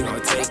list, so we gon'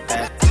 take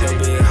that. Yo,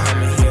 big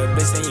homie, he a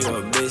bitch and you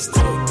a bitch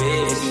too.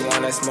 If you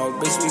wanna smoke,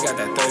 bitch, we got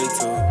that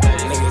 32.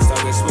 Niggas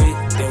don't get sweet,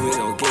 then we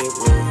gon' get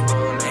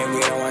rude. And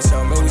we don't want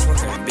show me, we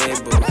smoking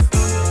big booth.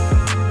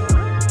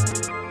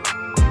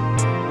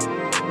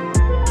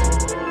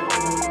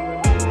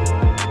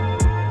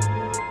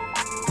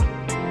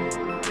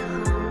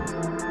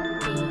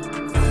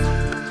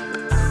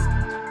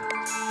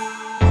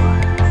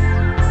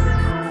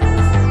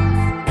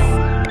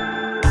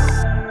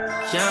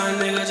 Young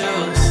nigga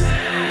juice.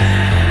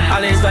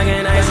 All these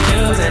fucking ice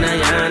cubes and a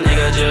young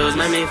nigga juice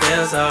make me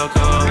feel so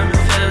cool.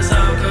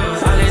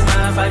 All these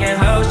motherfucking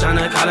hoes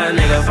tryna call a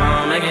nigga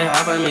phone, make it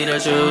hard for me to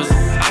choose.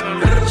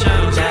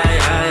 Yeah,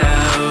 yeah,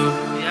 yeah, ooh.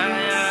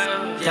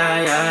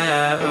 Yeah, yeah,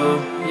 yeah, ooh.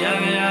 Yeah,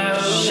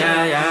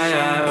 yeah,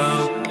 yeah, ooh.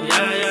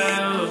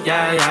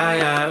 Yeah, yeah,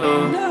 yeah,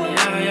 ooh.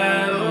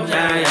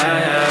 Yeah, yeah,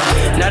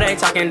 yeah. Know they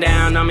talking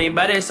down on me,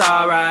 but it's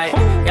alright.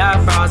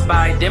 Y'all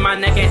frostbite, did my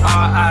neck in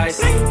all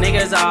ice.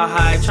 Niggas all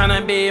hype,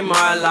 tryna be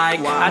more like.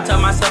 I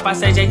told myself, I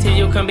said, JT,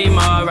 you can be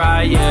more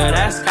right. Yeah,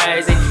 that's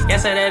crazy.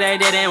 Yesterday they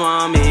didn't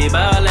want me,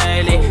 but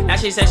lately, now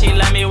she said she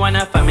let me,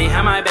 wanna fuck me,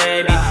 have my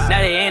baby.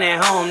 Now they ain't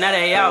at home, now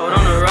they out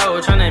on the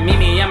road, tryna meet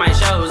me at my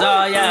shows,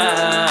 oh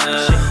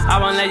yeah. I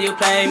won't let you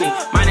play me.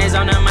 Mine is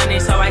on the money,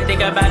 so I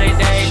think about it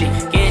daily.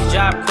 Get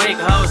dropped quick,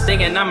 hoes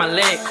thinking I'ma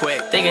lick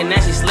quick. Thinking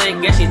that she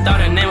slick, guess she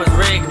thought her name was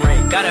Rick.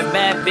 Got a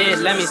bad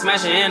bitch, let me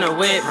smash her in a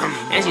whip.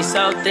 And she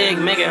so thick,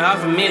 make it hard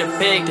for me to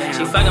pick.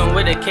 She fucking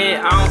with a kid,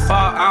 I don't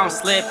fall, I don't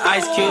slip.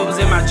 Ice cubes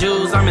in my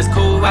jewels, I'm as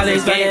cool as they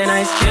get.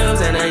 Ice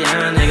cubes and a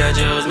young nigga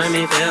juice make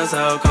me feel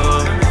so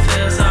cool.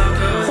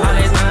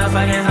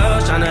 motherfucking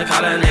hoes tryna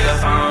call a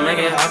nigga phone, make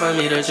it hard for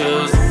me to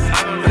choose.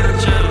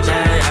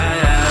 Yeah,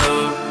 yeah, yeah,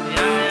 ooh.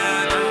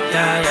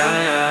 Yeah,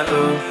 yeah, yeah,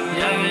 ooh.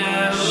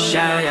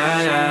 Yeah,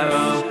 yeah, yeah,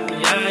 ooh.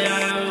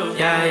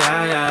 Yeah,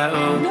 yeah, yeah,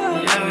 ooh.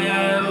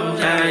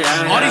 Yeah,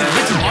 yeah, All these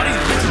bitches, all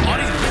these bitches, all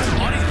these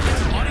bitches, all these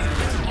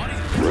bitches, all these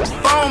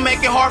bitches. Phone make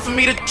it hard for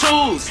me to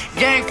choose.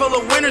 Gang full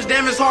of winners,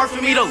 damn it's hard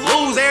for me to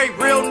lose. Every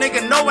real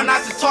nigga know when I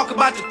just talk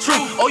about the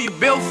truth. Oh, you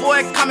built for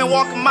it, come and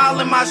walk a mile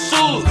in my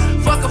shoes.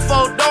 Fuck a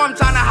 4-door, I'm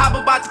tryna hop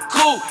about the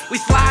coupe. We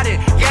sliding,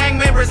 gang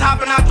members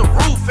hopping out the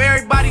roof.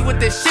 Everybody with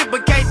this shit,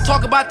 but can't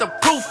talk about the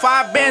proof.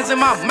 5 bands in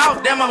my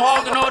mouth, damn I'm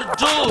hogging all the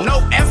jewels.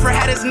 No effort,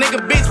 had this nigga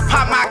bitch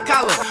pop my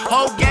collar.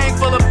 Whole gang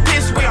full of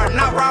piss, we are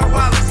not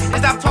Rottweilers. And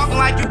stop talking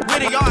like you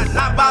with it, y'all are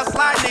not about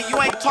sliding it. You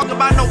ain't talking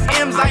about no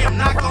M's, I am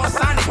not gon'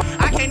 sign it.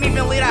 I can't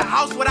even leave that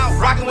house without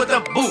rocking with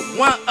a boot.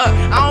 One up,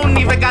 I don't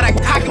even got a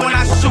cocky when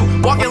I shoot.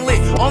 Walking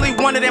lit, only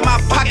one it in my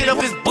pocket of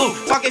his blue.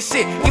 Talking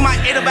shit, he might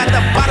end up at the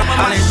bottom of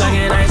my shoe. All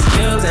these fucking ice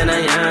cubes and a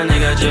young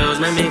nigga juice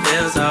make me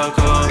feel so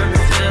cool.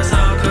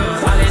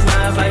 All these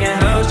motherfucking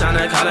hoes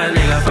tryna call a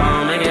nigga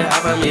phone, make it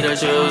hard for me to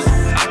choose.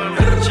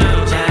 Yeah,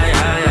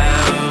 yeah,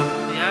 yeah,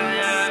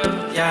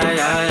 ooh. Yeah,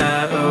 yeah,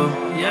 yeah, ooh.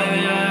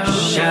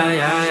 Yeah,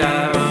 yeah,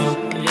 yeah, ooh.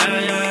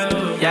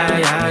 Yeah,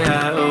 yeah,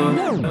 yeah, ooh.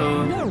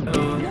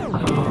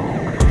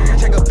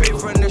 Take a pic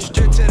from the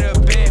strip to the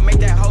bed, make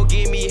that hoe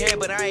give me head,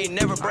 but I ain't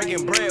never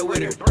breaking bread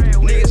with her.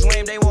 Niggas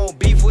lame, they won't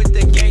beef with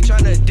the gang,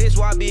 tryna diss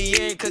why I be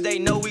in, cause they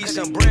know we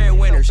some bread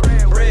winners.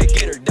 Bread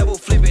getter, double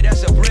flip it,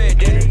 that's a bread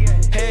dinner.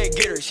 Head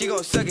getter, she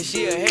gon' suck it,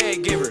 she a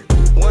head giver.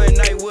 One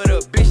night with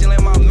a bitch and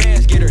let my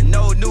mans get her.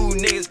 No new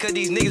niggas, cause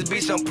these niggas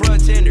be some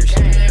pretenders.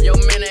 Yo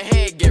man a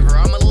head giver,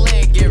 I'm a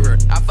leg giver.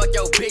 I fuck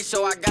your bitch,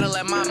 so I gotta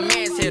let my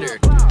mans hit her.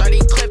 30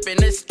 clipping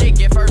the stick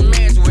if her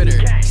man's with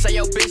her. Say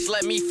your bitch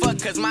let me fuck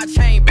cause my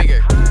chain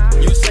bigger.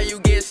 You say you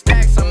get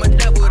stacks, I'ma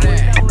double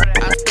that.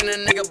 I spin a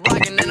nigga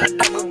block and then I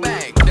double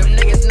back. Them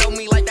niggas know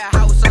me like the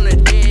house on the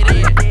dead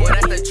end. Boy,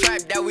 that's the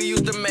trap that we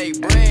used to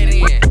make bread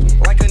in.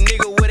 Like a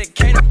nigga with a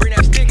cane to bring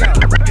that stick out.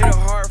 Hit her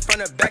hard from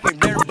the back and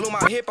then blew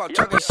my hip out.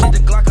 Talking shit to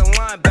Glock a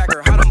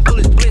linebacker. How them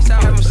bullets blitz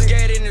out. Have him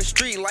scared in the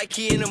street like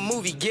he in a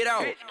movie. Get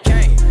out.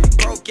 Gang,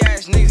 broke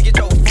ass niggas get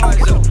your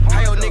funds up.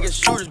 How your niggas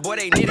shooters, boy,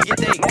 they need to get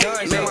their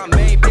guns. Man, my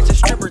main bitch a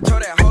stripper,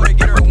 told that hoe to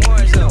get her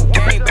ones up.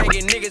 Gang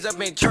banging niggas up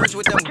in church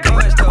with them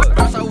guns up.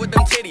 Also with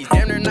them titties,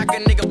 damn near knock a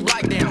nigga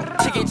block down.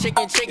 Chicken,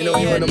 you know,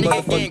 yeah,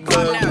 nigga getting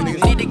guap now. You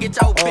need to get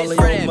your bitch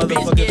for that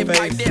bitch get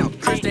piped down.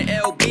 Christian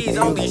LBs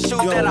only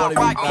shoot that I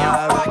rock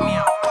now.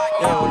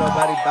 You don't want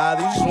nobody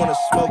bother. You just wanna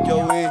smoke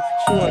your weed.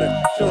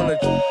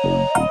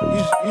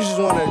 You just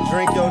wanna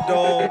drink your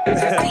dog.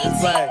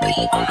 Like,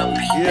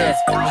 yeah.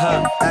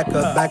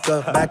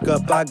 Back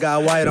up. I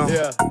got white on.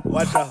 Yeah,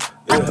 watch out.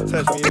 Yeah,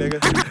 touch me, nigga.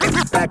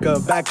 Back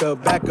up.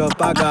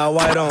 I got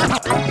white on.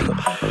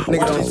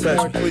 Nigga, don't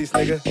touch me, please,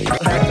 nigga.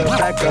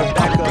 Back up.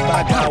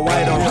 I got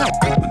white on.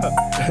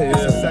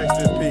 Yeah, sex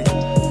this beat.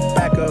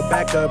 Back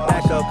up.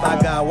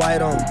 I got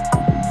white on.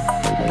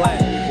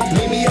 Black.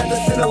 Meet me at the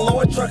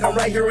Sinaloa truck, I'm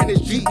right here in this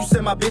Jeep. You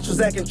said my bitch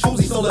was acting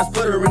choosy, so let's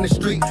put her in the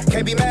street.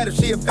 Can't be mad if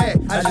she a fat,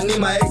 I just need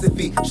my exit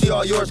fee. She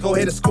all yours, go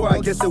ahead and score,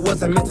 I guess it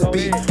wasn't meant to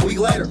be. Week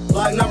later,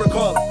 block number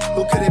call,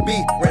 who could it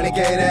be?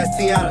 Renegade ass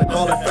Tiana,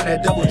 call her from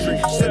that double tree.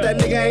 She said that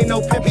nigga ain't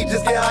no pimp, he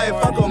just get high and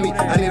fuck on me.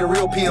 I need a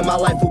real P in my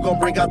life who gon'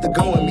 bring out the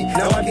go in me.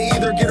 Now I can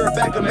either get her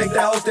back or make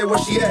that hoe stay where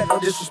she at. No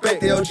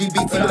disrespect, the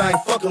LGBT, but I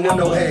ain't fucking with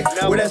no head.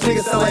 Where that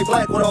nigga sound like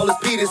black with all his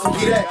P this and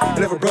P that. I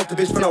never broke the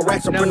bitch for no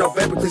racks or bring no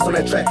vapor police on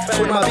that track.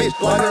 Swing my bitch,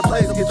 block her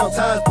plays, get your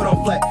tires put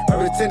on flat.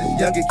 Perfect attendance,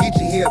 younger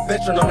Geechee, he a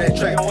veteran on that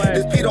track.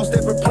 This P don't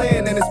stand for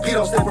playing, and this P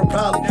don't stand for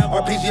probably.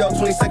 RPGO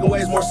 22nd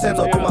ways more sense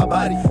up in my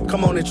body.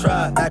 Come on and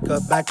try. Back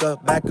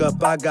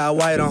up, I got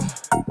white on.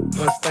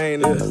 One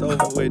stain is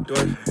over with,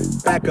 door.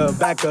 Back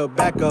up, I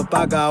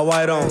got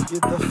white on.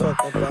 Get the fuck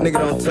up, nigga,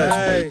 don't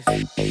touch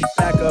me.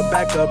 Back up,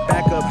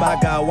 I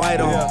got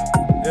white on.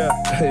 Yeah.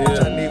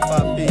 I need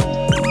 5 feet.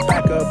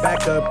 Back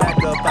up,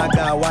 I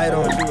got white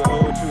on. What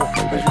you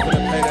finna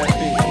pay that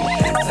fee?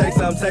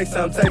 Take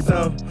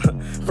some.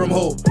 From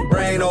who?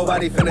 Ain't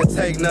nobody finna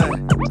take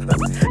none.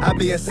 I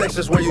be in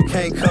sections where you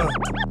can't come.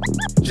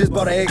 Just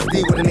bought an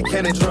XD with an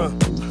cannon drum.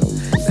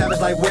 Savage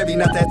like Webby,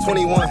 not that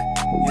 21.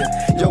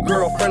 Yeah. Your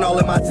girlfriend all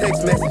in my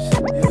text message.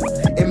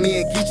 Yeah. And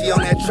me and Geechee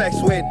on that track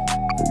sweating.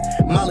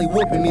 Molly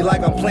whooping me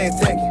like I'm playing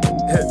Tekken.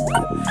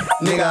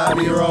 Nigga, I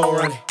be roll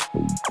running.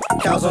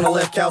 Cows on the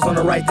left, cows on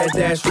the right, that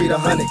dash street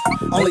 100.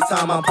 Only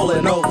time I'm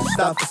pulling over,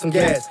 stop for some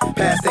gas.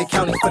 Past State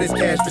County for this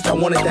cash, bitch, I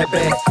want it that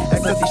bad.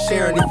 That's Auntie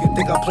Sharon if you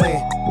think I'm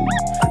playing.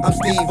 I'm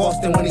Steve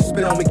Austin when he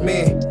spit on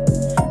McMahon.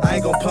 I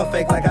ain't gon' pump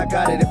fake like I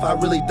got it if I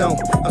really don't.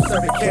 I'm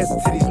serving cancer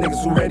to these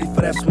niggas who ready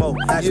for that smoke.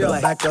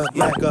 Back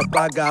up,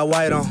 I got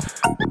white on.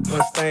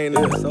 One stain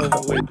is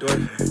over with, door.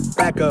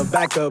 Back up,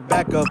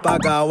 I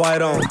got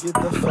white on. Get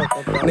the fuck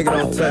up, nigga,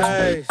 don't touch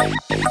me.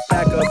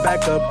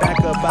 Back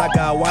up, I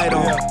got white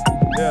on.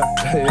 Yeah.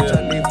 I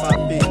need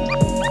 5 feet.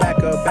 Back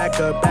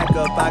up,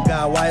 I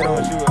got white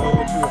on. But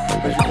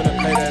you finna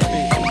pay that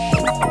fee.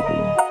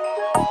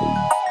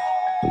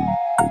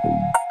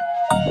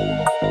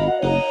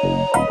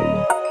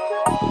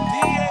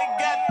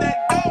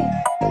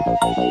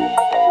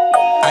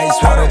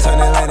 Ice water turn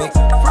Atlantic.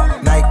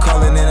 Night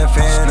calling in a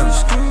phantom.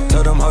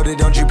 Told them, hold it,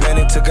 don't you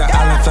panic. Took an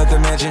island, felt the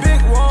mansion.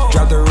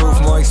 Drop the roof,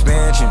 more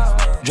expansion.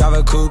 Drive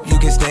a coupe, you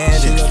can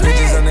stand it.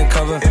 Bitches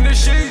undercover.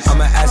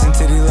 I'm an ass and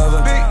titty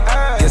lover.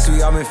 Guess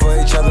we all meant for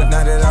each other.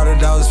 Now that all the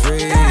dogs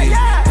free,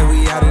 and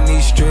we out in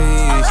these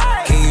streets.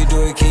 Can you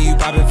do it? Can you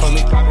pop it for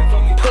me?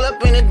 Pull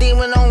up in a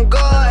demon on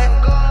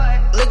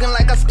guard. Looking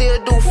like I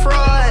still do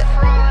fraud.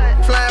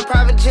 Flying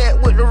private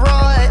jet with the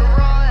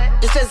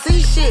rod. It's that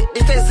Z shit,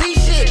 it's that Z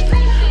shit.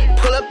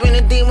 Pull up in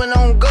a demon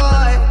on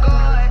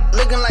guard.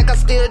 Looking like I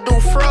still do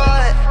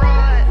fraud.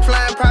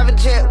 Flying private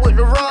jet with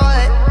the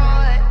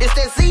rod. It's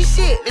that Z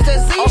shit, it's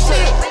that Z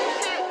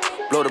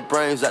shit. Blow the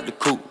brains out the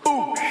coop.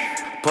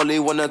 Police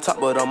wanna talk,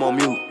 but I'm on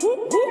mute.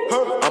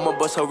 I'ma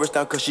bust her wrist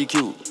down cause she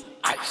cute.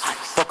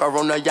 Fuck her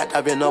on the yacht,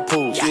 I've been a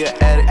pool. She an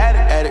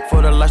addict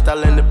for the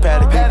lifestyle in the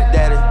paddock.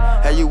 Daddy,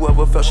 have you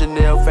ever felt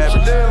Chanel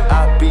fabric?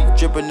 I be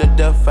dripping to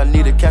death, I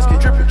need a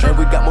casket. And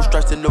we got more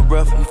strikes in the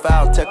rough, he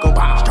foul tech em.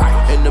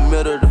 In the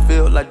middle of the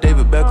field like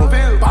David Beckham.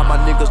 All my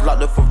niggas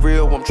locked up for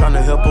real, I'm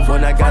tryna help them.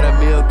 When I got a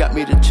meal, got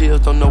me the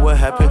chills, don't know what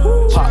happened.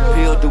 Pop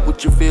pill, do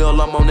what you feel,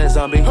 I'm on that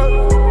zombie.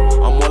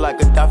 I'm more like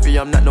Gaddafi,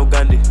 I'm not no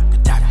Gandhi.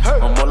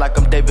 I'm more like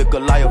I'm David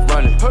Goliath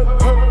running.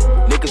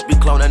 Niggas be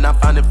cloning, I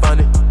find it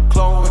funny.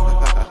 Clone,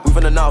 we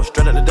finna know,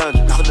 straight out the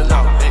dungeon. Finna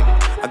know, hey.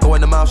 I go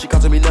in the mouth, she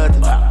costing me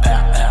nothing.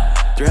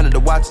 300 the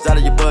watch is out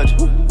of your budget.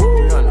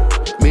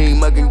 300. Mean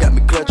muggin' got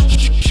me clutching.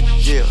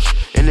 Yeah,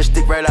 and this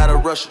stick right out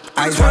of Russia.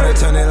 Ice water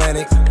turn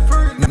Atlantic.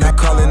 Not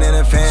calling in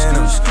a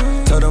phantom.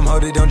 Told them,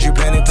 hold it, don't you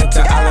panic. Took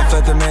the island,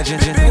 felt the mansion.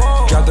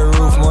 Drop the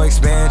roof, more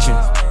expansion.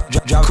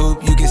 Drop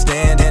coupe, you can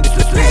stand and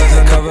bitches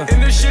undercover.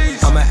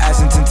 I'm an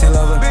ass and tinted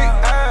lover.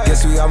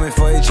 Guess we all meant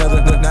for each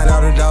other. Not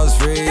all the dogs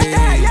free,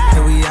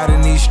 and we out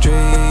in these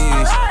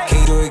streets. Can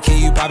you do it?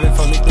 Can you pop it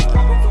for me?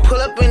 Pull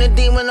up in a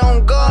demon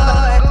on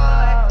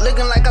guard.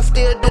 Looking like I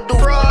still do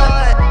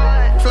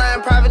fraud.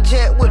 Flying private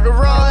jet with the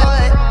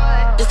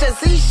rod. It's that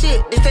Z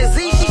shit, it's that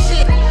Z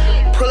shit.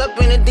 Pull up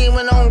in a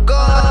demon on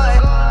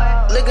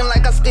guard. Looking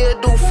like I still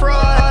do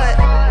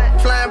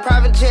fraud. Flying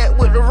private jet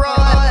with the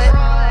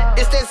rod.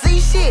 It's that Z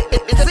shit,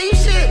 it's that Z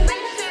shit.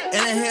 In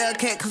a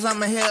Hellcat, cause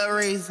I'm a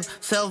hellraiser.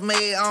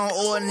 Self-made, I don't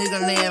owe a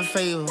nigga land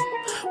favor.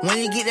 When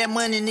you get that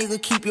money,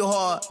 nigga, keep your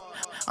heart.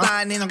 I'm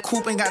lying in a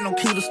coupe, ain't got no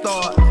key to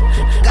start.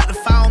 Got to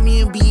follow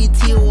me in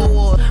BET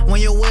Award.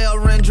 When your well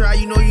run dry,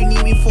 you know you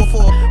need me for.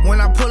 When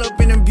I pull up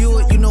in a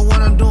Buick, you know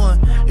what I'm doing.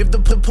 If the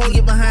police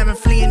get behind me,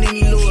 fleeing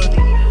any lure.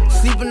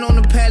 Sleeping on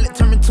the pallet,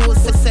 turn me to a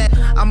set.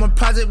 I'm a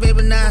project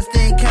baby, now I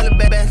stay in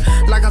Calabash.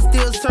 Like I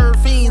still serve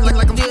fiends,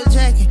 like I'm still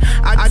jacking.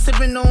 I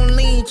sipping on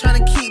lean,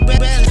 trying to keep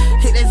balance.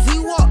 Hit that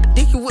Z-Walk,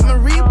 dicky with my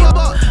Reebok.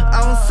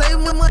 I don't say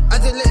much, I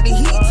just let the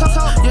heat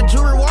talk. Your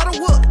jewelry water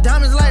whoop,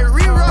 diamonds like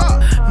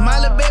re-rock. My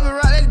little baby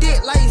rock that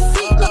dick like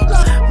seat.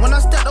 When I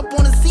stepped up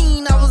on the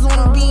scene, I was on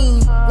a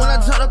beam. When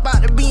I jumped up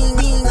out the beam,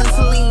 and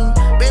Celine.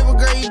 Baby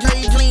girl, you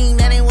dirty clean,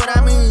 that ain't what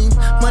I mean.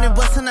 Money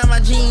busting out my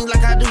jeans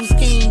like I do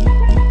skiing.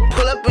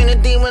 Pull up in a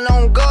demon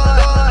on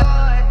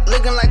guard.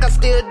 Looking like I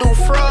still do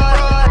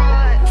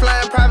fraud.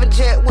 Flying private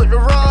jet with the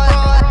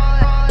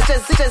rod.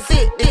 It's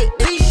it.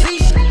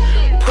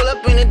 Pull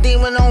up in a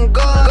demon on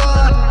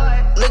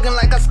guard. Looking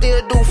like I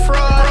still do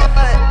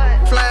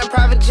fraud. Flying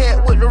private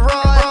jet with the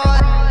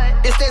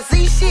rod. It's that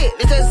Z shit,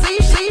 it's that Z